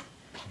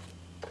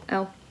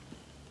 Oh,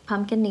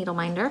 pumpkin needle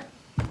minder,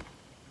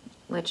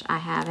 which I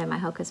have in my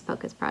Hocus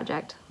Pocus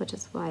project, which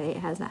is why it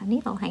has that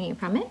needle hanging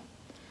from it.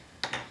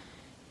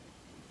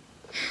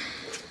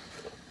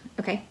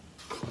 Okay,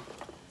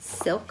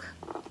 silk,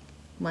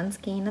 one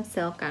skein of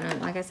silk.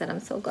 Like I said, I'm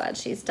so glad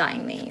she's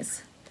dyeing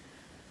these.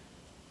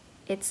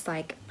 It's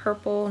like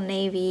purple,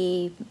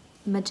 navy,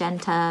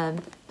 magenta,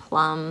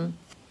 plum.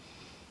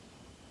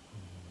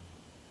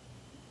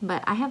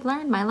 But I have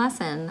learned my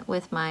lesson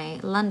with my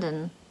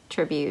London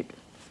tribute.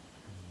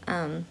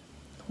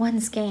 One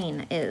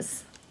skein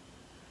is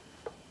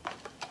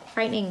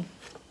frightening.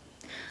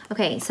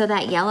 Okay, so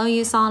that yellow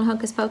you saw in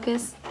Hocus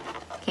Pocus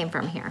came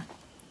from here.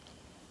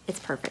 It's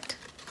perfect.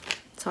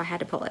 So I had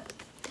to pull it.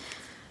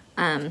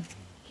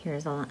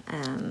 Here's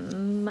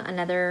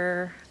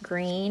another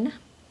green.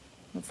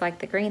 It's like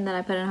the green that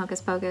I put in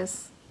Hocus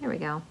Pocus. There we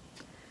go.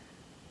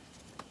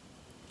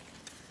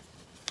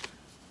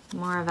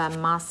 More of a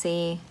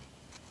mossy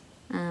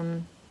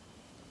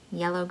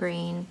yellow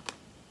green.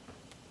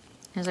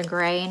 There's a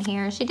gray in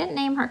here. She didn't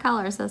name her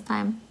colors this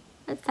time.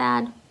 It's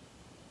sad.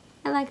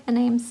 I like the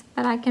names,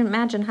 but I can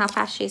imagine how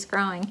fast she's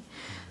growing.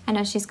 I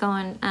know she's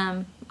going,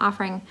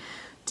 offering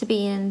to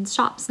be in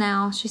shops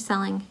now. She's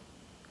selling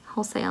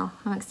wholesale.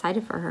 I'm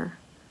excited for her.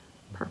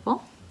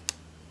 Purple.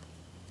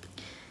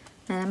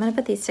 And I'm going to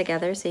put these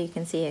together so you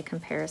can see a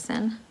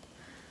comparison.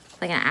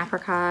 Like an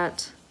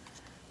apricot,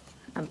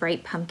 a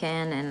bright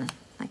pumpkin, and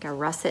like a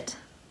russet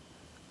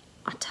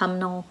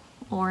autumnal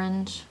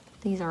orange.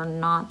 These are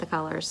not the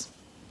colors.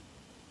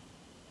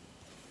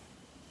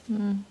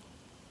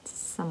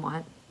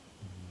 Somewhat.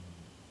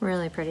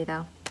 Really pretty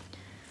though.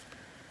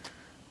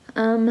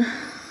 And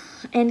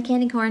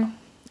candy corn.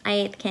 I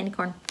ate the candy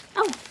corn.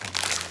 Oh!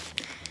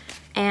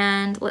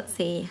 And let's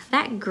see,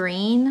 that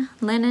green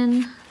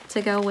linen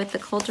to go with the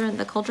cauldron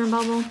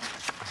bubble.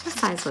 What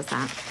size was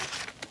that?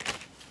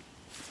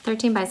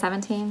 13 by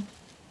 17.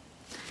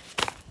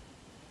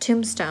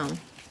 Tombstone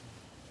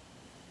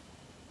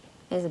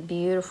is a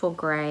beautiful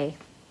gray.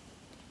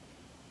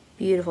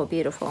 Beautiful,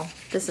 beautiful.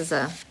 This is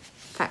a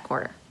fat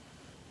quarter.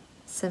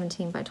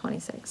 17 by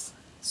 26.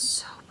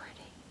 So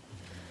pretty.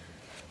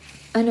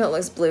 I know it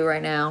looks blue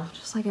right now,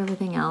 just like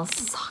everything else.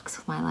 Sucks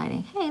with my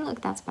lighting. Hey,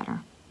 look, that's better.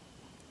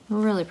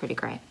 Really pretty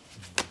gray.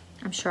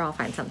 I'm sure I'll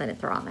find something to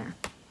throw on there.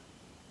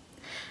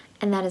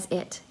 And that is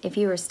it. If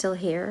you are still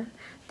here,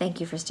 thank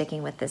you for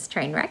sticking with this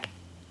train wreck.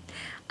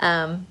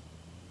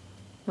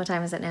 What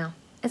time is it now?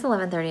 It's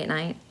 11:30 at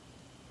night.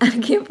 I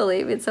can't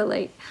believe it's so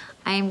late.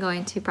 I am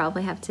going to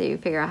probably have to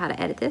figure out how to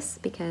edit this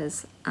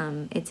because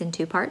it's in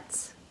 2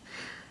 parts.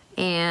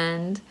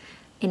 And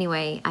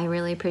anyway, I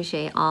really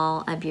appreciate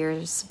all of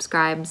your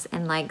subscribes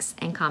and likes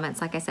and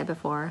comments. Like I said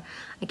before,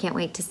 I can't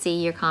wait to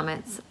see your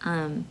comments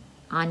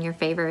on your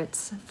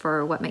favorites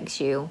for what gets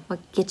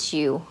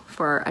you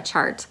for a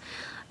chart.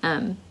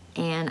 And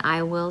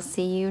I will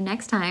see you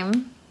next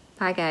time.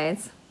 Bye,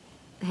 guys.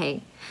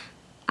 Hey,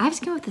 I have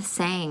to go with the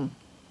saying.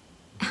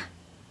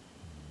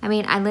 I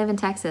mean, I live in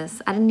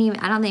Texas. I don't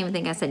even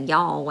think I said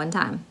y'all one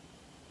time.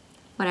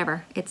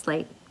 Whatever, it's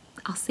late.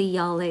 I'll see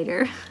y'all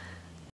later.